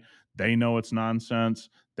line. They know it's nonsense.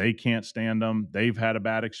 They can't stand them. They've had a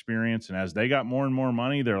bad experience. And as they got more and more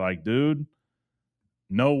money, they're like, dude,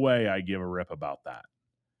 no way I give a rip about that.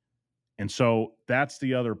 And so that's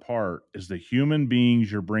the other part is the human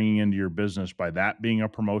beings you're bringing into your business by that being a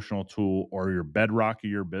promotional tool or your bedrock of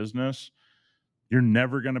your business. You're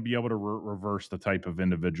never going to be able to reverse the type of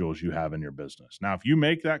individuals you have in your business. Now, if you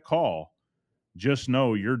make that call, just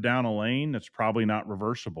know you're down a lane that's probably not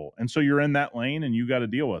reversible. And so you're in that lane and you got to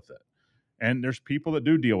deal with it. And there's people that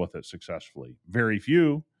do deal with it successfully. Very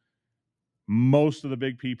few. Most of the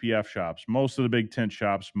big PPF shops, most of the big tint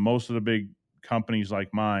shops, most of the big companies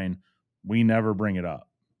like mine, we never bring it up.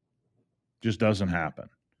 Just doesn't happen.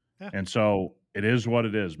 Yeah. And so it is what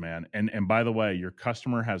it is, man. And by the way, your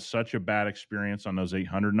customer has such a bad experience on those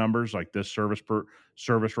 800 numbers, like this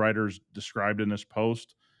service writers described in this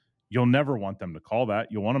post. You'll never want them to call that.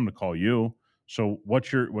 You'll want them to call you. So what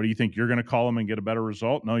do you think? You're going to call them and get a better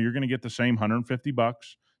result? No, you're going to get the same $150,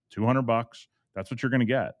 $200. That's what you're going to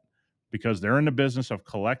get because they're in the business of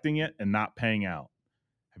collecting it and not paying out.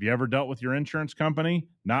 Have you ever dealt with your insurance company?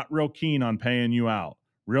 Not real keen on paying you out.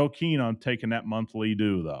 Real keen on taking that monthly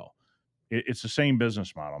due, though. It's the same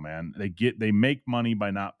business model, man. They make money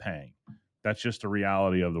by not paying. That's just the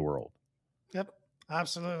reality of the world. Yep,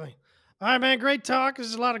 absolutely. All right, man. Great talk.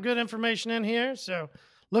 There's a lot of good information in here. So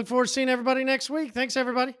look forward to seeing everybody next week. Thanks,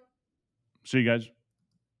 everybody. See you guys.